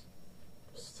degrees.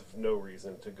 Just no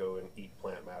reason to go and eat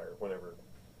plant matter whenever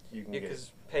you can get it.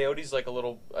 Because peyote's like a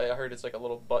little. I heard it's like a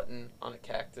little button on a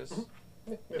cactus. Mm-hmm.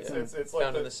 It's found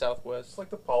like in the Southwest. It's like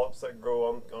the polyps that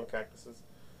grow on cactuses.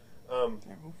 Yeah,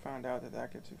 who found out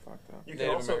that gets you fucked up?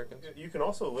 You can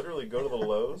also literally go to the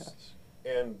Lowe's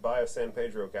Yes. and buy a San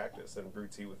Pedro cactus and brew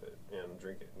tea with it and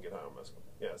drink it and get high on mescaline.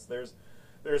 Yes, there's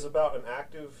about an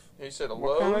active. You said a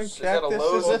What kind of Lowe's? Is that a cactus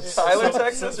Lowe's is in this? Tyler,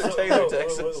 Texas, or Taylor, no,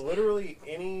 Texas? Literally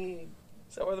any.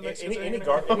 Is that where the Mexicans are Any hanging out?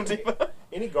 garden, Home Depot?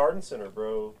 any garden center,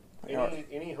 bro. Yeah.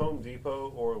 Any Home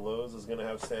Depot or Lowe's is going to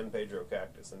have San Pedro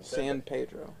cactus. And San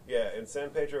Pedro. Yeah, and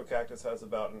San Pedro cactus has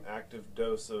about an active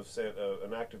dose of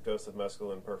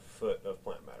mescaline per foot of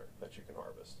plant matter that you can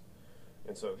harvest.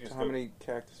 And so, So how many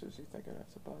cactuses do you think I'd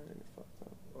have to buy to get fucked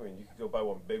up? I mean, you could go buy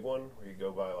one big one, or you could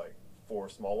go buy like 4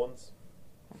 small ones.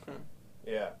 Okay.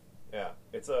 Yeah,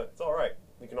 it's all right.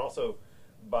 You can also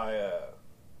buy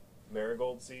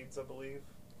marigold seeds, I believe,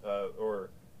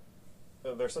 or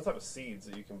there's some type of seeds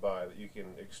that you can buy that you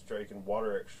can extract. You can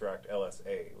water extract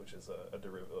LSA, which is a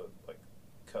derivative, like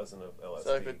cousin of LSD.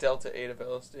 So like the Delta 8 of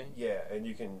LSD? Yeah, and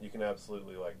you can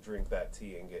absolutely like drink that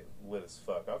tea and get lit as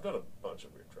fuck. I've done a bunch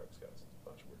of weird drugs, guys. A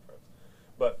bunch of weird drugs.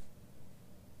 But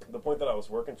the point that I was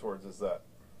working towards is that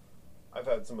I've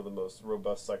had some of the most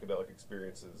robust psychedelic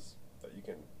experiences that you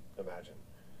can imagine.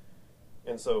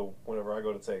 And so whenever I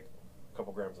go to take a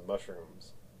couple grams of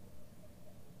mushrooms,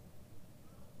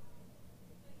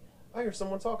 I hear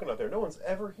someone talking out there. No one's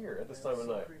ever here at this time of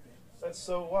night. Creepy. That's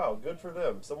so wild. Good for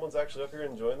them. Someone's actually up here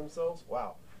enjoying themselves.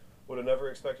 Wow. Would have never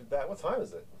expected that. What time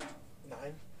is it? 9.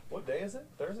 What day is it?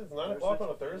 Thursday? It's 9 Thursday. o'clock on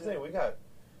a Thursday. We got...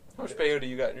 How much peyote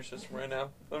you got in your system right now?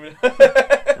 Let me. I'm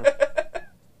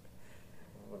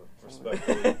gonna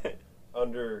respectfully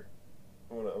I'm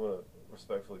gonna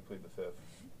respectfully plead the fifth.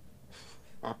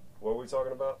 What were we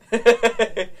talking about? You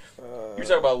were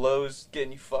talking about Lowe's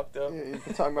getting you fucked up. Yeah, you're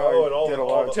talking about Oh, and all get the- a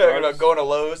all lot the- of Talking drugs. about going to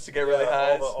Lowe's to get really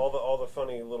high. all the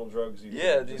funny little drugs you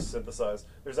Yeah, can just synthesize.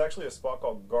 There's actually a spot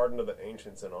called Garden of the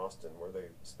Ancients in Austin where they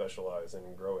specialize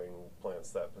in growing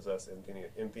plants that possess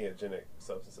entheogenic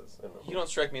substances in them. You don't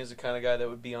strike me as the kind of guy that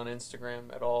would be on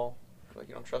Instagram at all. Like,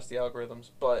 you don't trust the algorithms.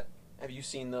 But have you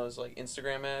seen those, like,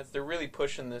 Instagram ads? They're really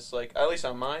pushing this, like, at least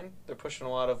on mine, they're pushing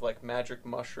a lot of, like, magic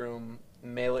mushroom,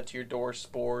 mail it to your door,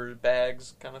 spore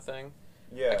bags kind of thing.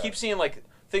 Yeah. I keep seeing, like,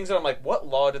 things that I'm like, what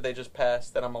law did they just pass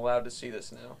that I'm allowed to see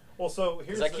this now? Well, so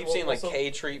here's Because I keep seeing, like, so-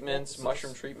 K treatments, so-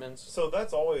 mushroom treatments. So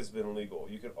that's always been legal.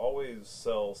 You can always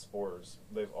sell spores.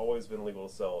 They've always been legal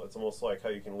to sell. It's almost like how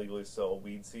you can legally sell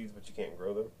weed seeds, but you can't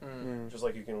grow them. Mm. Just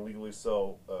like you can legally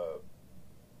sell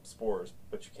spores,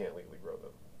 but you can't legally grow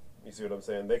them. You see what I'm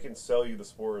saying? They can sell you the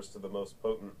spores to the most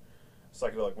potent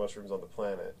psychedelic mushrooms on the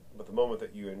planet, but the moment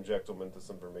that you inject them into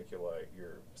some vermiculite,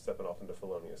 you're stepping off into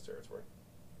felonious territory.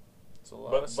 It's a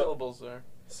lot But- of syllables there.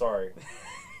 Sorry. You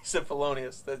said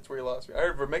felonious. That's where you lost me. I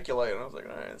heard vermiculite, and I was like,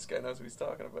 all right, this guy knows what he's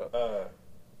talking about.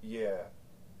 Yeah.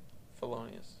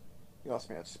 Felonious. You lost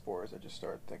me at spores. I just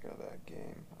started thinking of that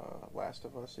game, Last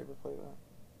of Us. You ever play that?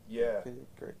 Yeah.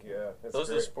 Great. Yeah. It's Those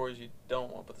are the great. spores you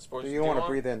don't want, but the spores Do you you do want to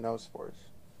breathe in those spores?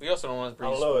 We also don't want to I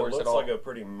breathe don't know. It spores looks at all. like a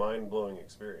pretty mind-blowing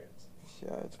experience.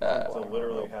 Yeah, it's To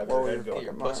literally have blow your head go Get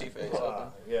your fucking pussy mind. face Ah,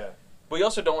 open. yeah. But you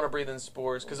also don't want to breathe in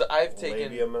spores because I've taken.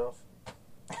 Labia mouth.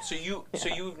 So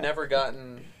you've never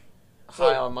gotten So-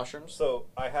 high on mushrooms? So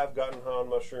I have gotten high on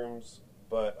mushrooms,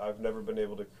 but I've never been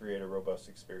able to create a robust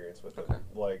experience with Okay. them.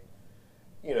 Like,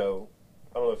 you know,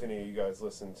 I don't know if any of you guys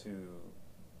listen to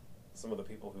some of the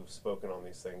people who've spoken on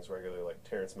these things regularly, like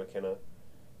Terrence McKenna.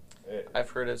 I've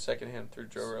heard it secondhand through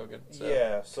Joe Rogan. So.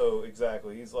 Yeah, so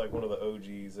exactly. He's like one of the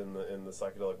OGs in the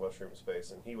psychedelic mushroom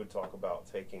space, and he would talk about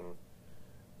taking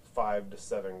 5 to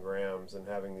 7 grams and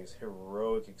having these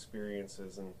heroic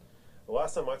experiences. And the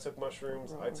last time I took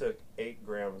mushrooms, I took 8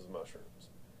 grams of mushrooms.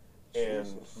 And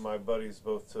Jesus. my buddies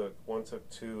both one took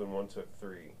 2 and one took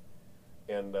 3.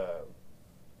 And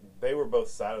they were both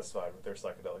satisfied with their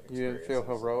psychedelic experiences. You didn't feel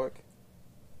heroic?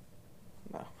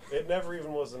 No. It never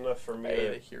even was enough for me I ate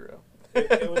a to... hero.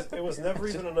 It was never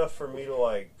even enough for me to,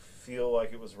 like, feel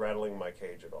like it was rattling my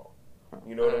cage at all.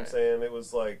 You know what I'm Alright. saying? It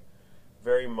was, like,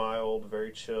 very mild,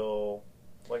 very chill.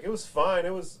 Like, it was fine.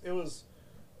 It was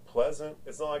pleasant.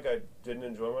 It's not like I didn't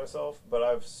enjoy myself, but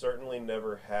I've certainly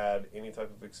never had any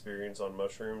type of experience on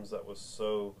mushrooms that was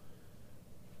so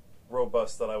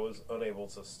robust that I was unable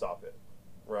to stop it.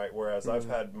 Right? Whereas I've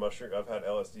had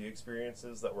LSD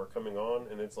experiences that were coming on,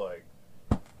 and it's like,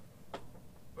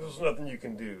 there's nothing you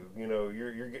can do. You know,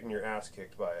 you're getting your ass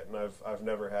kicked by it. And I've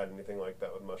never had anything like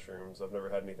that with mushrooms. I've never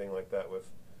had anything like that with...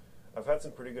 I've had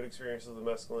some pretty good experiences with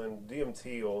mescaline.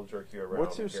 DMT will jerk you around.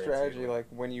 What's your strategy guaranteed. like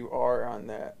when you are on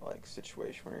that like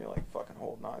situation where you're like fucking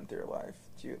holding on to your life?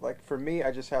 Do you like for me?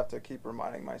 I just have to keep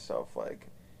reminding myself like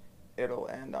it'll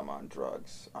end. I'm on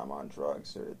drugs. Or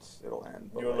it'll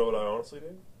end. You don't know what I honestly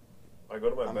do? I go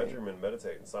to my bedroom and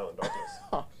meditate in silent darkness.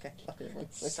 Okay.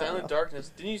 Silent darkness.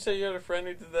 Didn't you say you had a friend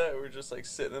who did that? We were just like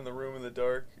sitting in the room in the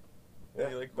dark. Yeah,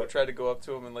 And you like but tried to go up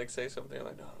to him and like say something. You're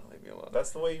like, no, leave me alone.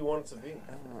 that's the way you want it to be.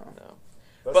 No.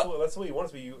 That's the way you want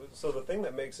it to be. So the thing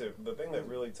that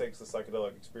really takes the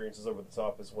psychedelic experiences over the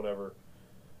top is whenever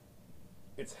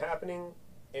it's happening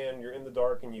and you're in the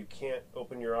dark and you can't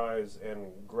open your eyes and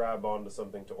grab onto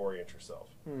something to orient yourself.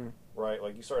 Right?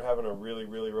 Like you start having a really,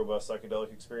 really robust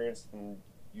psychedelic experience and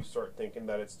you start thinking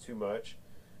that it's too much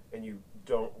and you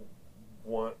don't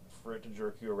want for it to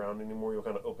jerk you around anymore. You'll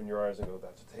kind of open your eyes and go,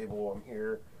 that's a table, I'm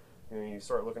here. And you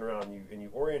start looking around and you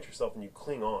orient yourself and you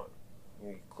cling on.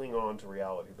 You cling on to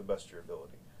reality the best of your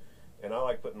ability. And I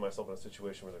like putting myself in a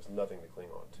situation where there's nothing to cling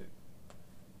on to.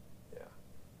 Yeah.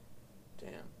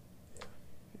 Damn.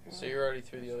 Yeah. So you're already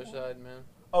through the other side, man.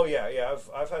 Oh yeah.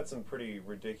 I've had some pretty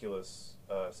ridiculous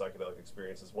psychedelic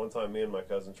experiences. One time, me and my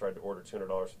cousin tried to order $200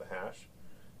 for the hash,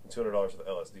 and $200 for the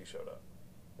LSD showed up,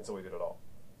 and so we did it all.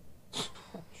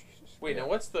 Wait, Yeah. now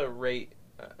what's the rate?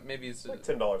 Maybe it's It's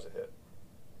like $10 a hit.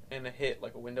 and a hit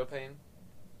like a window pane.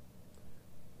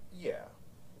 Yeah,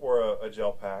 or a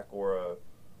gel pack, or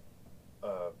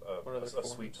What other a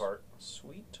sweet forms? tart.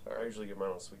 Sweet I tart. usually get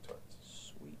mine on sweet tarts.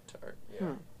 Sweet tart.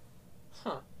 Yeah.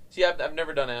 Huh. See, I've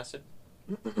never done acid.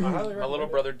 I highly My recommend little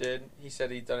it. brother did. He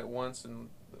said he'd done it once and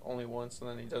only once, and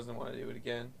then he doesn't want to do it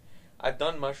again. I've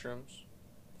done mushrooms.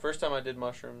 First time I did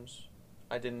mushrooms,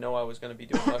 I didn't know I was going to be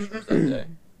doing mushrooms that day.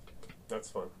 That's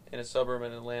fun. In a suburb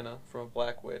in Atlanta from a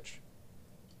black witch.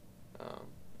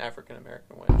 African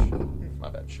American witch. My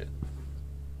bad shit.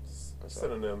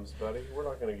 Synonyms, buddy. We're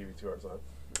not going to give you 2 hours on.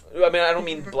 I mean, I don't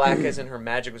mean black as in her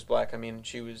magic was black. I mean,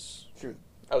 she was... True.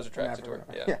 I was attracted to her.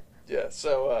 African- Yeah. Yeah,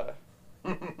 so,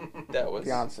 that was...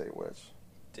 Beyonce witch.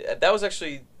 That was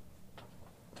actually...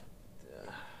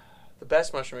 the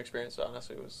best mushroom experience,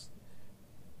 honestly, was...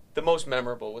 The most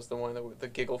memorable was the one, the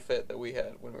giggle fit that we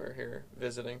had when we were here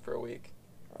visiting for a week.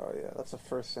 Oh yeah, that's the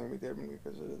first thing we did when we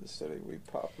visited the city. We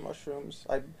popped mushrooms.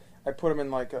 I put them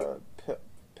in like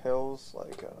pills,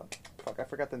 like fuck, I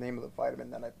forgot the name of the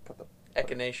vitamin. Then I put the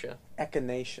Echinacea.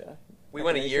 echinacea. We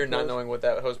went a year not pills. knowing what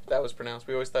that was pronounced.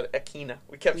 We always thought echina.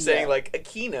 We kept saying Yeah. like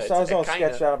echina. So I was It's all echina.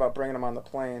 sketched out about bringing them on the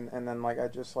plane, and then like I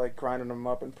just like grinded them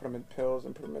up and put them in pills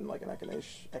and put them in like an echinacea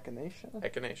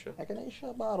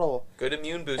bottle. Good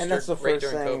immune booster. And that's the right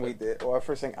first during thing COVID. we did. Well, the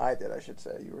first thing I did, I should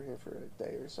say. You were here for a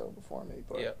day or so before me,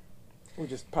 but Yep. we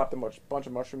just popped a bunch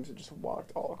of mushrooms and just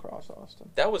walked all across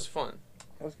Austin. That was fun.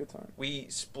 That was a good time. We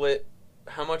split.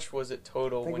 How much was it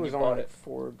total I think when it was you only bought like it?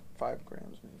 4-5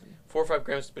 grams maybe. 4 or 5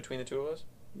 grams between the two of us.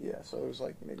 Yeah, so it was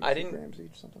like maybe I 2 didn't- grams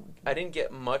each, something like that. I didn't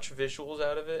get much visuals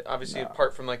out of it, obviously, Nah.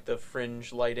 apart from like the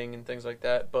fringe lighting and things like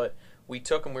that. But we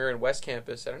took them. We were in West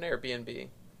Campus at an Airbnb.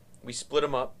 We split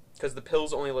them up because the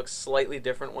pills only look slightly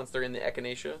different once they're in the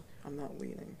echinacea. I'm not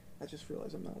leaning. I just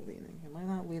realized I'm not leaning. Am I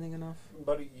not leaning enough?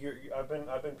 Buddy, I've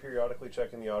been periodically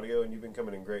checking the audio, and you've been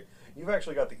coming in great. You've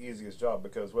actually got the easiest job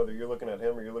because whether you're looking at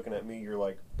him or you're looking at me, you're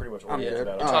like pretty much oriented at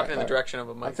him. You're talking in the direction of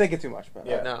a mic. I'm thinking too much, but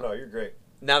Yeah, no, you're great.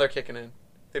 Now they're kicking in.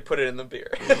 They put it in the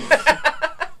beer.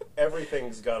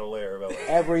 Everything's got a layer of LSD.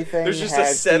 Everything There's just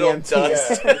has a settled DMT.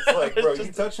 dust. Yeah, it's like, bro,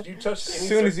 you touched. As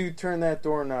soon as you turn that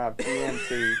doorknob,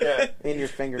 DMT in your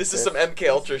fingertips. This is some MK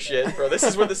Ultra shit, bro. This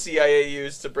is what the CIA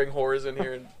used to bring horrors in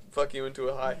here and fuck you into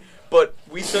a high. But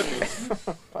we took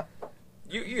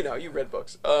you know, you read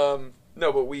books. No,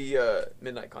 but we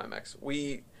Midnight Climax.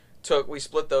 We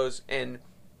split those, and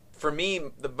for me,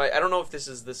 I don't know if this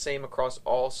is the same across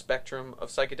all spectrum of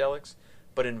psychedelics,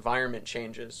 but environment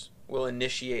changes will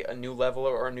initiate a new level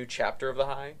or a new chapter of the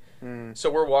high. So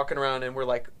we're walking around and we're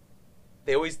like,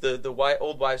 they always the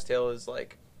old wives' tale is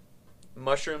like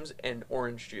mushrooms and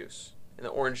orange juice, and the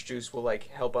orange juice will like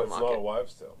help It's unlock not it. a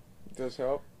wives' tale. It does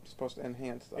help. It's supposed to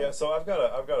enhance that. Yeah, so I've got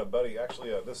a buddy.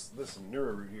 Actually, this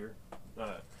newer root here.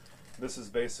 This is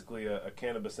basically a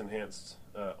cannabis enhanced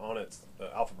on its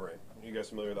Alpha Brain. You guys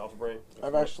familiar with Alpha Brain?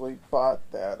 I've actually bought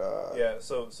that. Yeah,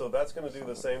 so that's going to do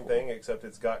the same thing, except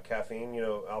it's got caffeine. You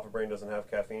know, Alpha Brain doesn't have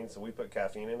caffeine, so we put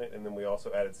caffeine in it, and then we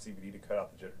also added CBD to cut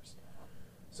out the jitters.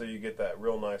 So you get that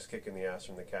real nice kick in the ass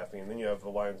from the caffeine. Then you have the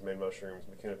lion's mane mushrooms,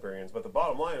 the cuniperians. But the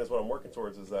bottom line is what I'm working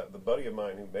towards is that the buddy of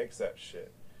mine who makes that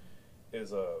shit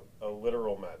is a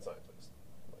literal mad scientist.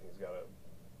 He's got a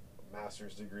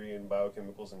master's degree in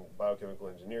biochemicals and biochemical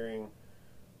engineering,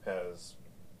 has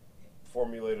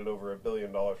formulated over $1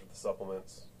 billion worth of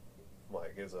supplements,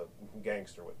 like is a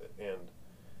gangster with it, and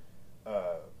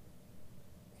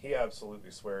he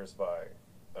absolutely swears by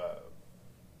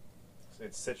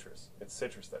it's citrus. It's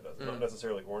citrus that does it, not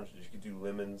necessarily orange juice. You could do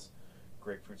lemons,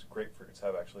 grapefruits. Grapefruits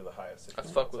have actually the highest I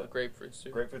citrus. fuck with grapefruits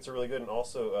too. Grapefruits are really good, and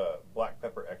also black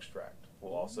pepper extract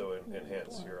will also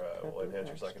enhance your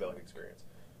psychedelic experience.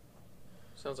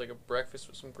 Sounds like a breakfast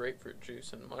with some grapefruit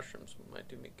juice and mushrooms might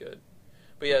do me good.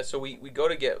 But yeah, so we go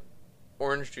to get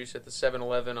orange juice at the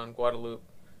 7-Eleven on Guadalupe,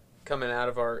 coming out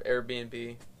of our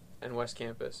Airbnb and West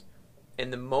Campus.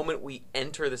 And the moment we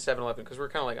enter the 7-Eleven, because we're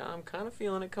kind of like, I'm kind of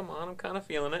feeling it, come on, I'm kind of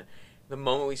feeling it. The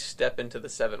moment we step into the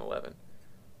 7-Eleven,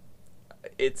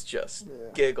 it's just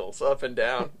giggles up and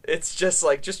down. It's just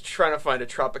like, just trying to find a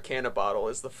Tropicana bottle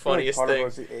is the funniest part thing.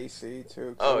 Part of it was the AC,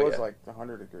 too. Oh, it was yeah. like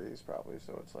 100 degrees, probably,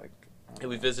 so it's like... And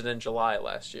we visited in July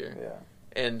last year. Yeah.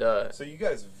 And so you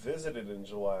guys visited in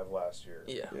July of last year.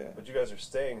 Yeah. But you guys are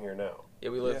staying here now. Yeah,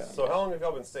 we live. Yeah. So how long have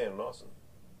y'all been staying in Austin?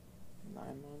 9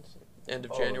 months. End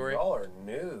of January. Y'all are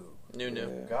new. New.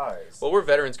 Yeah. Guys. Well, we're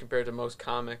veterans compared to most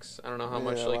comics. I don't know how Yeah,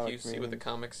 much a like lot you of see with the comedians.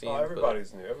 comic scene.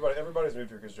 Everybody's new. Everybody's moved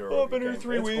here because Joe. Oh, I've been here came.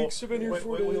 3 It's weeks. Cool. I've been here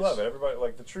 4 days. We love it. Everybody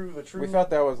like the true. We thought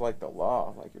that was like the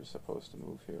law, like you're supposed to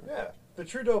move here. Yeah, the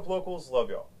true dope locals love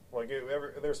y'all. Like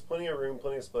there's plenty of room,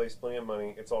 plenty of space, plenty of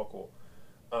money. It's all cool.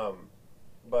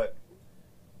 But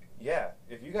yeah,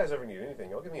 if you guys ever need anything,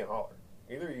 y'all give me a holler.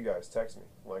 Either of you guys text me.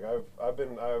 Like I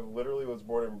literally was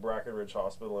born in Brackenridge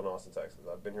Hospital in Austin, Texas.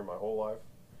 I've been here my whole life.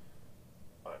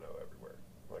 I know everywhere.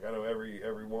 Like I know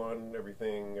everyone,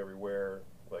 everything, everywhere.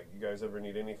 Like you guys ever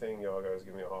need anything, y'all guys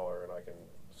give me a holler, and I can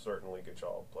certainly get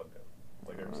y'all plugged in.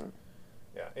 Like there's,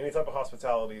 yeah, any type of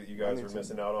hospitality that you guys are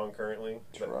missing out on currently.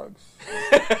 Drugs.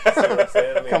 See what I'm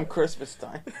saying? I mean, Come Christmas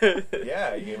time.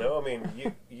 yeah, you know, I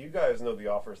mean, you guys know the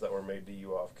offers that were made to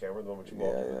you off camera the moment you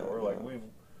walked in the door. Like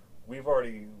we've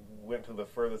already went to the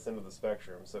furthest end of the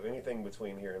spectrum, so anything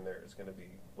between here and there is going to be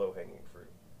low hanging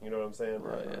fruit. You know what I'm saying?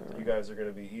 Right. You guys are going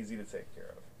to be easy to take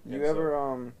care of. You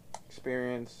ever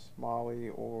experience Molly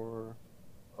or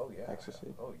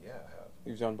ecstasy? Oh yeah, I have.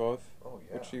 You've done both? Oh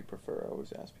yeah. Which do you prefer? I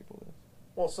always ask people this.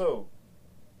 Well, so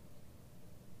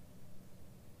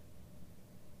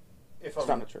if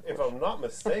I'm not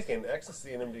mistaken,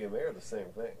 ecstasy and MDMA are the same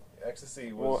thing.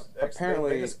 Ecstasy was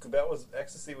apparently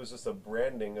ecstasy was just a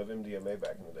branding of MDMA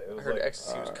back in the day. It was I heard like,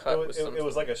 ecstasy was cut with something. It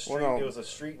was like a street. Well, no. It was a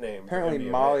street name. Apparently, for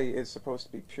MDMA. Molly is supposed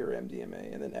to be pure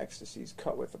MDMA, and then ecstasy's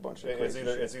cut with a bunch of It's crazy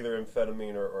either shit.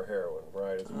 amphetamine or heroin,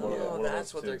 right? It's one of the, one of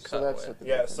that's those what two. they're So cut that's with. what the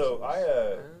Yeah, difference so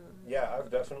is. I've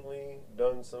definitely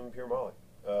done some pure Molly.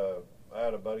 I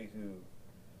had a buddy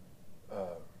who,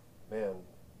 man,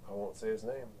 I won't say his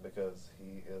name because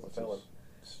he is a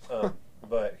felon.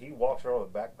 But he walked around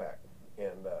with a backpack,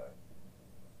 and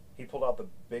he pulled out the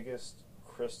biggest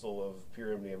crystal of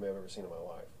pure MDMA I've ever seen in my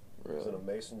life. It was in a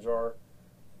mason jar,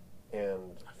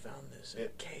 and I found this in a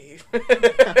cave.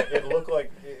 it looked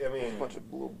like, I mean, A bunch of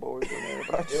blue boys in there,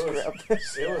 but I just it was grabbed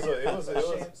this.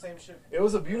 Same shit. It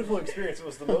was a beautiful experience. It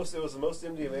was the most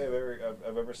MDMA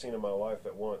I've ever seen in my life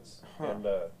at once. Huh. And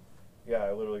yeah,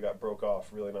 I literally got broke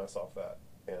off really nice off that.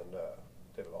 and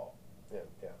did it all. And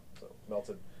yeah, so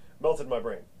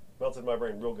melted my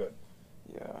brain real good.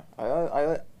 Yeah,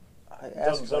 I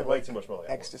asked Done way too much Molly.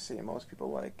 ecstasy, and most people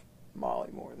like Molly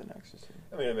more than ecstasy.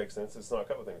 I mean, it makes sense. It's not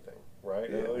cut with anything, right?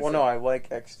 Yeah. At least Well, no, I like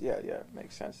Yeah, it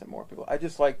makes sense that more people. I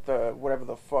just like the whatever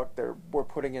the fuck were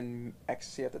putting in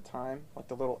ecstasy at the time, like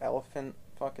the little elephant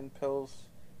fucking pills.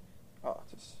 Oh,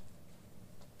 just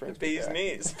brings me Bee's back.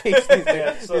 knees. Bee's knees.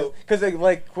 Yeah, so- Because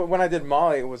when I did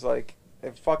Molly, it was like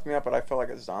it fucked me up, but I felt like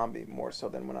a zombie more so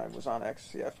than when I was on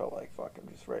ecstasy. I felt like fucking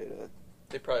just ready to.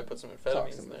 They probably put some talk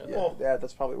amphetamines some- in there. Yeah, Well, yeah,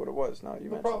 that's probably what it was. Now you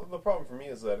The mentioned. the problem for me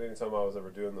is that anytime I was ever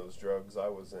doing those drugs, I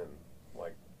was in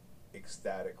like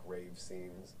ecstatic rave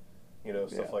scenes,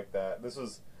 stuff Yeah. like that. This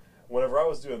was whenever I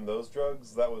was doing those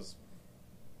drugs. That was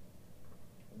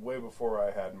way before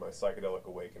I had my psychedelic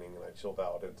awakening and I chilled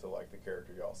out into like the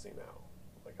character y'all see now.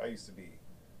 Like I used to be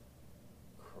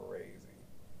crazy.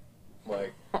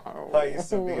 Like I used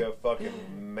to be a fucking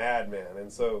madman,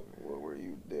 and so What were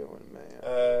you doing,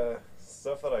 man?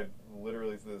 stuff that I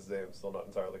literally to this day am still not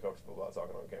entirely comfortable about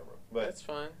talking on camera. But That's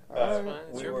fine. Uh, That's fine.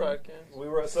 It's we your were- podcast. we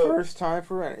were so First time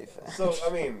for anything. So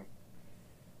I mean,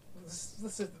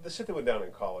 the shit that went down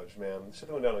in college, man. The shit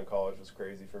that went down in college was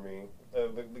crazy for me.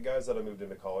 The guys that I moved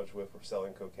into college with were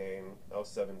selling cocaine. I was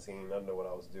 17. I didn't know what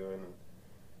I was doing.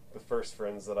 The first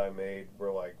friends that I made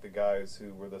were like the guys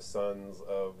who were the sons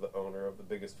of the owner of the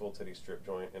biggest full titty strip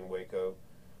joint in Waco.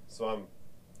 So I'm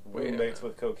Wait a roommates minute.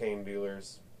 with cocaine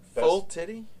dealers. Full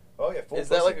titty? Oh yeah, full Is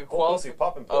pussy. that like a full pussy, qualifi-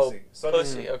 popping Oh, pussy. Sonny's-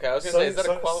 pussy. Okay, I was gonna say, is that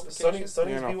a qualification?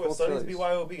 Sonny's, Yeah, no, full Sonny's titties.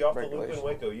 BYOB off the loop in Regulation.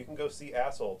 Waco. You can go see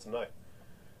Asshole tonight.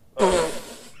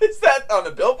 Is that on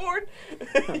the billboard?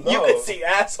 You No. can see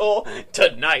asshole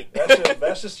tonight.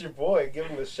 That's just your boy. Give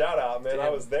him the shout out, man. I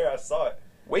Damn. was there. I saw it.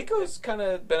 Waco's kind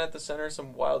of been at the center of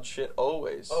some wild shit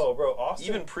always. Oh, bro, Austin.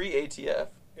 Even pre-ATF.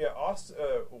 Yeah, Austin.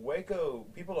 Waco.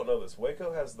 People don't know this.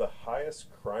 Waco has the highest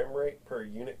crime rate per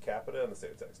unit capita in the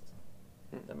state of Texas.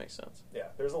 That makes sense. Yeah,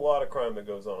 there's a lot of crime that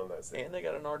goes on in that city. And they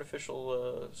got an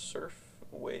artificial surf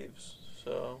waves,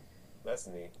 so That's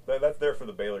neat. That's there for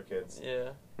the Baylor kids. yeah.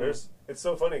 It's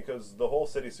so funny because the whole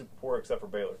city's super poor except for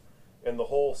Baylor, and the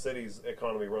whole city's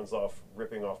economy runs off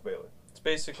ripping off Baylor. It's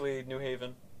basically New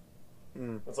Haven.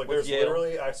 It's like With there's Yale.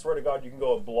 literally, I swear to God, you can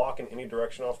go a block in any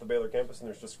direction off the Baylor campus, and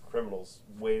there's just criminals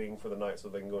waiting for the night so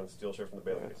they can go and steal shit from the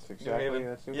Baylor That's kids. exactly. New Haven.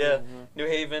 That's Yeah. mhm. New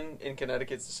Haven in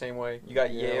Connecticut's the same way. You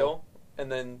got Yale. Yale, and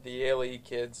then the Yale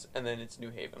kids, and then it's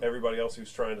New Haven. Everybody else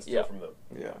who's trying to steal Yeah. from them.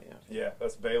 Yeah. Yeah. Yeah,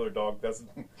 that's Baylor, dog. That's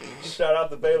shout out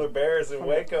the Baylor Bears in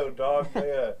Waco, dog.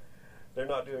 They're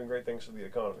not doing great things for the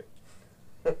economy.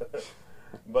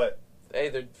 But Hey,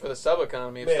 they're for the sub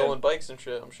economy of Man. stolen bikes and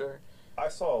shit, I'm sure. I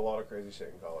saw a lot of crazy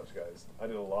shit in college, guys. I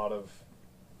did a lot of.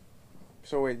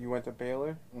 So wait, you went to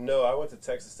Baylor? No, I went to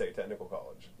Texas State Technical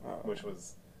College, Oh. which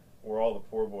was where all the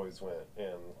poor boys went,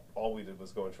 and all we did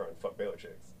was go and try and fuck Baylor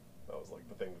chicks. That was like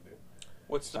the thing to do.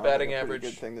 What's the Sounds batting like a pretty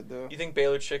average? Good thing to do. You think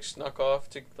Baylor chicks snuck off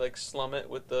to like slum it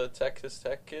with the Texas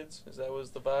Tech kids? Is that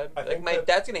was the vibe? I Like think my that-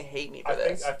 dad's gonna hate me for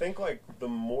this. I think like the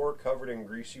more covered in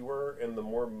grease you were, and the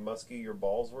more musky your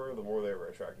balls were, the more they were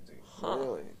attracted to you. Huh.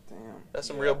 Really? Damn. That's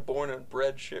some Yeah. real born and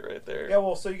bred shit right there. Yeah,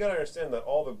 well, so you gotta understand that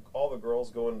all the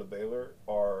girls going to Baylor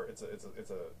are it's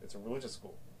a religious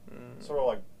school, sort of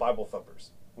like Bible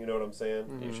thumpers. You know what I'm saying?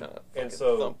 Mm. You're trying to And fucking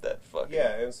so- thump that fucking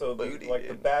Yeah, and so booty, the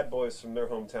dude. bad boys from their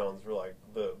hometowns were like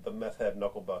the meth head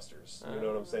knuckle busters. You know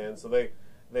what I'm saying? So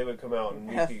they would come out and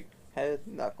meet Meth the head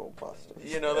knuckle busters.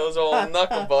 You know those old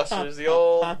knuckle busters, the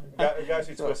old. guys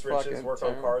who So twist wrenches, fucking work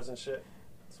on term. cars and shit.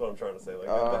 That's what I'm trying to say. Like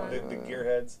the yeah.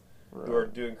 gearheads who are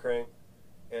doing crank,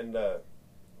 and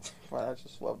Wow, I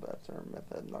just love that term, meth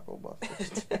head knuckle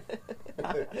busters.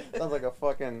 Sounds like a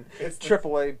fucking It's the-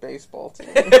 AAA baseball team.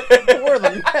 We're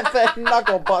the meth head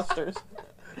knuckle busters.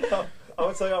 I'm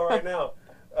gonna tell y'all right now.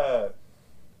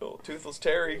 Old Toothless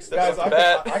Terry, Guys, steps I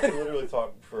up the bat. could literally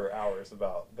talk for hours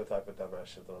about the type of dumbass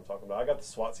shit that I'm talking about. I got the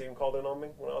SWAT team called in on me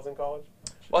when I was in college.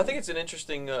 Well, I think it's an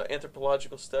interesting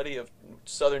anthropological study of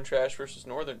Southern trash versus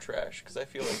Northern trash, because I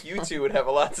feel like you two would have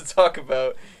a lot to talk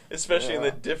about, especially in the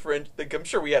Yeah. different. Like, I'm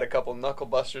sure we had a couple knuckle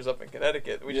busters up in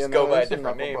Connecticut. We Yeah, just no, go by a there's some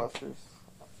different knuckle name. busters.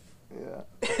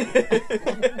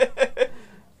 Yeah.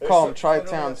 There's Call them some-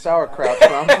 Tri-Town sauerkraut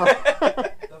from.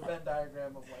 The Venn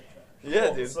diagram of white trash. Yeah,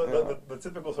 Well, dude. So Yeah. the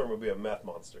typical term would be a meth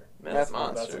monster. Meth Meth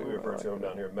monster. That's what we refer to them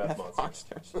down here, meth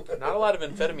monsters. Not a lot of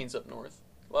amphetamines up north.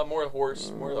 A lot more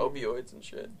horse, more Mm. opioids and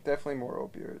shit. Definitely more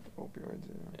opioids.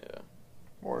 Yeah. Yeah.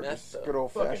 More Meth, just though. good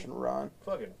old fashioned run.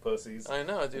 Fucking pussies. I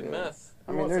know, dude. Yeah. Meth.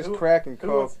 I Who mean, wants there's to- crack and Who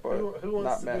coke, wants, but who wants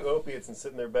not to meth. do opiates and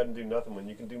sit in their bed and do nothing when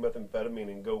you can do methamphetamine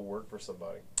and go work for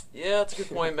somebody? Yeah, that's a good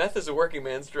point. Meth is a working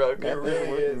man's drug. Meth really is a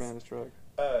working is. man's drug.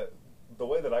 The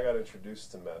way that I got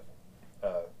introduced to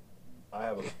meth,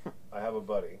 I have a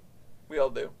buddy. We all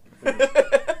do.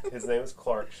 His name is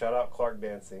Clark. Shout out Clark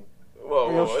Dancy.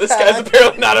 Whoa. This guy's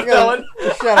apparently not a felon.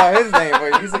 Shout out his name,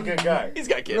 but He's a good guy. He's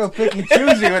got kids. real picky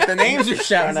choosy with the names you're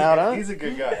shouting out, huh? He's a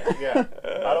good guy. Yeah,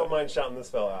 I don't mind shouting this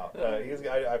fella out.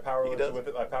 I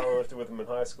powerlifted with him in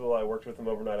high school. I worked with him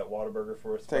overnight at Whataburger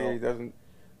for a spell. Tell you he doesn't.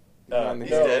 No,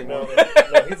 dead. no,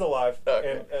 he's alive.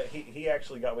 Okay. And he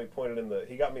actually got me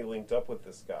he got me linked up with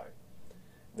this guy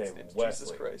named Wesley.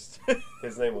 Jesus Christ.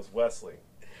 His name was Wesley,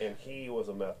 and he was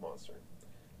a meth monster.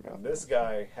 Yeah. This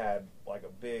guy had like a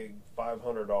big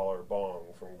 $500 bong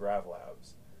from Grav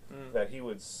Labs that he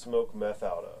would smoke meth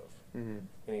out of. Mm-hmm.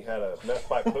 And he had a meth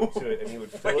pipe hooked to it, and he would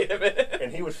fill Wait a minute.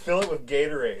 and he would fill it with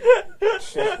Gatorade.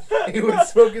 He would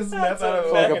smoke his meth out of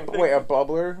So like fucking a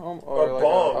bubbler, or a like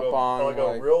bong, a bong, like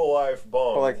a real life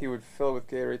bong. But like he would fill with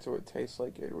Gatorade so it tastes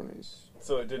like Gatorade when he's.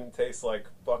 So it didn't taste like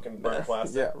fucking burnt Meth.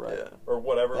 plastic, Yeah, right. Yeah. or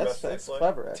whatever That's meth tastes like.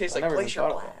 clever. Actually. Tastes I like never even Glacier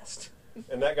thought of that. Blast.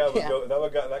 And that guy would Yeah. go.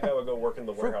 That guy would go work in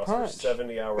the Fruit warehouse punch for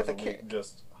 70 hours with a a week, kick.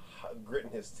 just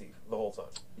gritting his teeth the whole time.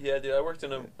 Yeah, dude, I worked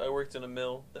in a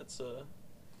mill. That's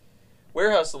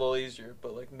warehouse a little easier,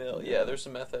 but like mill, yeah, there's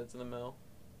some meth heads in the mill.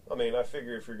 I mean, I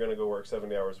figure if you're going to go work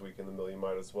 70 hours a week in the mill, you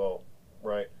might as well,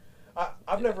 right?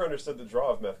 I've never understood the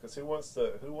draw of meth because who wants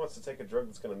to take a drug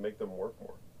that's going to make them work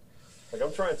more? Like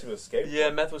I'm trying to escape. Yeah,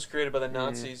 meth was created by the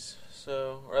Nazis,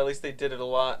 so or at least they did it a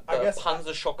lot. I guess-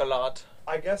 Panzer Chocolat.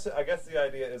 I guess the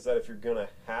idea is that if you're going to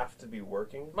have to be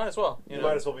working, Might as well. you know?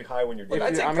 might as well be high when you're doing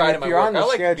Like, I it. take pride in if my you're work. on the I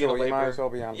like being schedule, a you might laborer. as well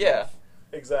be on. Yeah.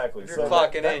 Exactly. If you're So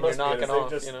clocking that in, must you're be it, is knocking off.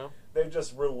 They've they've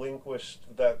just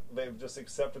relinquished that. They've just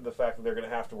accepted the fact that they're going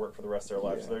to have to work for the rest of their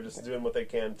lives. Yeah. So they're just doing what they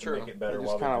can to True. make it They better just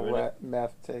while they're kind of doing it. let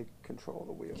meth take control of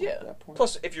the wheel Yeah. at that point.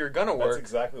 Plus, if you're gonna That's work,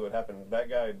 exactly what happened. That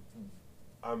guy,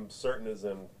 I'm certain, is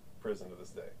in prison to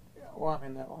this day. Yeah, well, I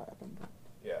mean that will happen. But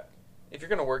Yeah. if you're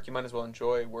gonna work, you might as well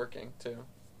enjoy working too.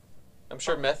 I'm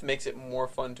sure meth makes it more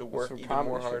fun to that's work some even comedy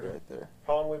more shit harder. right there.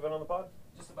 How long have we been on the pod?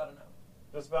 Just about an hour.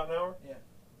 Just about an hour? Yeah.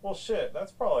 Well, shit.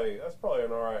 That's probably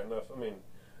an all right enough. I mean,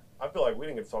 I feel like we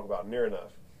didn't get to talk about near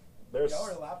enough. There's Y'all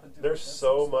were laughing too. there's That's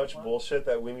so so much fun. bullshit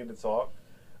that we need to talk.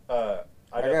 I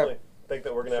got- definitely think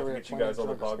that we're gonna so have to we get you have guys on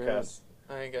the plenty of drug podcast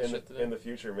I ain't got shit to do. in the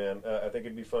future, man. I think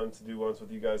it'd be fun to do ones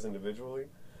with you guys individually.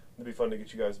 It'd be fun to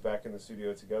get you guys back in the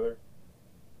studio together.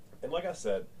 And like I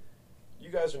said, you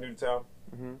guys are new to town.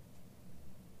 Mm-hmm.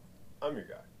 I'm your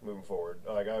guy moving forward.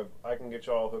 Like I can get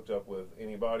y'all hooked up with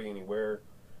anybody, anywhere.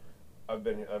 I've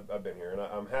been here, and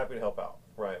I'm happy to help out.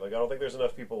 Right? Like I don't think there's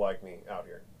enough people like me out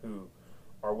here who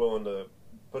are willing to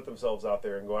put themselves out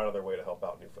there and go out of their way to help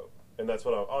out new folk. And that's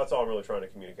that's all I'm really trying to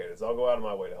communicate. Is I'll go out of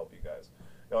my way to help you guys.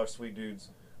 Y'all are sweet dudes.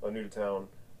 I'm new to town.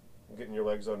 I'm getting your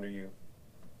legs under you.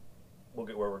 We'll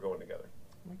get where we're going together.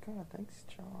 Oh my God, thanks,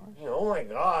 Josh. Oh my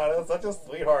God, that's such a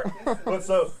sweetheart. But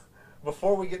so,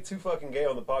 before we get too fucking gay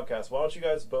on the podcast, why don't you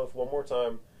guys both one more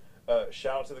time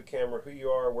shout out to the camera who you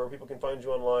are, where people can find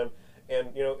you online,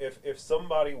 and you know if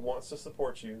somebody wants to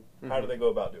support you, how do they go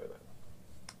about doing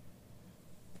that?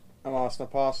 I'm Austin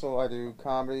Apostle. I do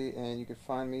comedy, and you can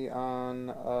find me on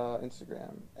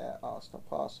Instagram at Austin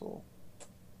Apostle.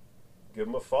 Give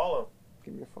them a follow.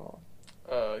 Give me a follow.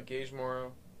 Gage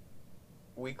Moreau,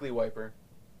 Weekly Wiper.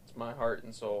 It's my heart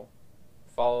and soul.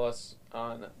 Follow us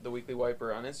on The Weekly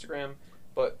Wiper on Instagram.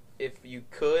 But if you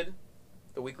could,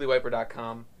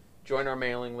 theweeklywiper.com. Join our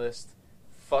mailing list.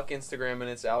 Fuck Instagram and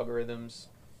its algorithms.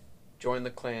 Join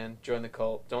the clan. Join the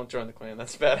cult. Don't join the clan.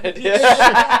 That's a bad idea.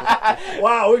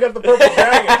 Wow, we got the purple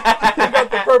dragon. We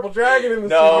got the purple dragon in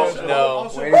the studio.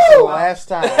 No. Waiting for the last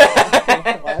time.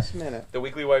 Last minute.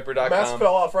 Theweeklywiper.com. Mask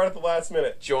fell off right at the last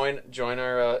minute. Join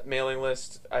our mailing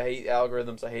list. I hate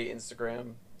algorithms. I hate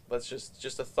Instagram. Let's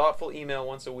just a thoughtful email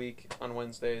once a week on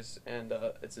Wednesdays, and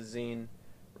it's a zine.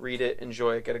 Read it,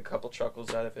 enjoy it, get a couple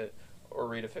chuckles out of it, or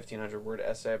read a 1,500-word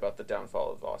essay about the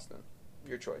downfall of Austin.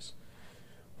 Your choice.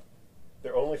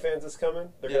 Their OnlyFans is coming.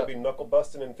 They're going to be knuckle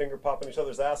busting and finger popping each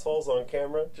other's assholes on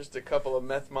camera. Just a couple of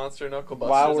meth monster knuckle busters.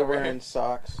 While we're over here. wearing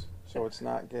socks, so it's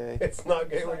not gay. It's not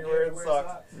gay when you're wearing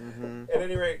socks. Mm-hmm. At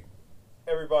any rate,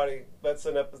 everybody, that's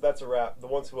a wrap. The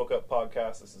Ones Who Woke Up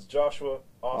podcast. This is Joshua,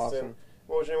 Austin. Awesome.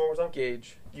 What was your name one more time?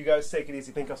 Gage. You guys take it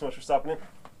easy. Thank you so much for stopping in.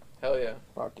 Hell yeah.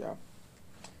 Fuck yeah.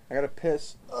 I gotta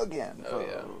piss again. Oh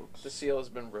yeah. folks. The seal has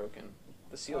been broken.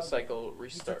 The seal cycle He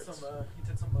took restarts.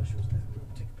 some mushrooms. Maybe we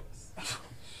would take a piss.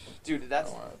 Dude, that's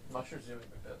I don't wanna- mushrooms doing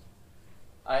my best.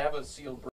 I have a sealed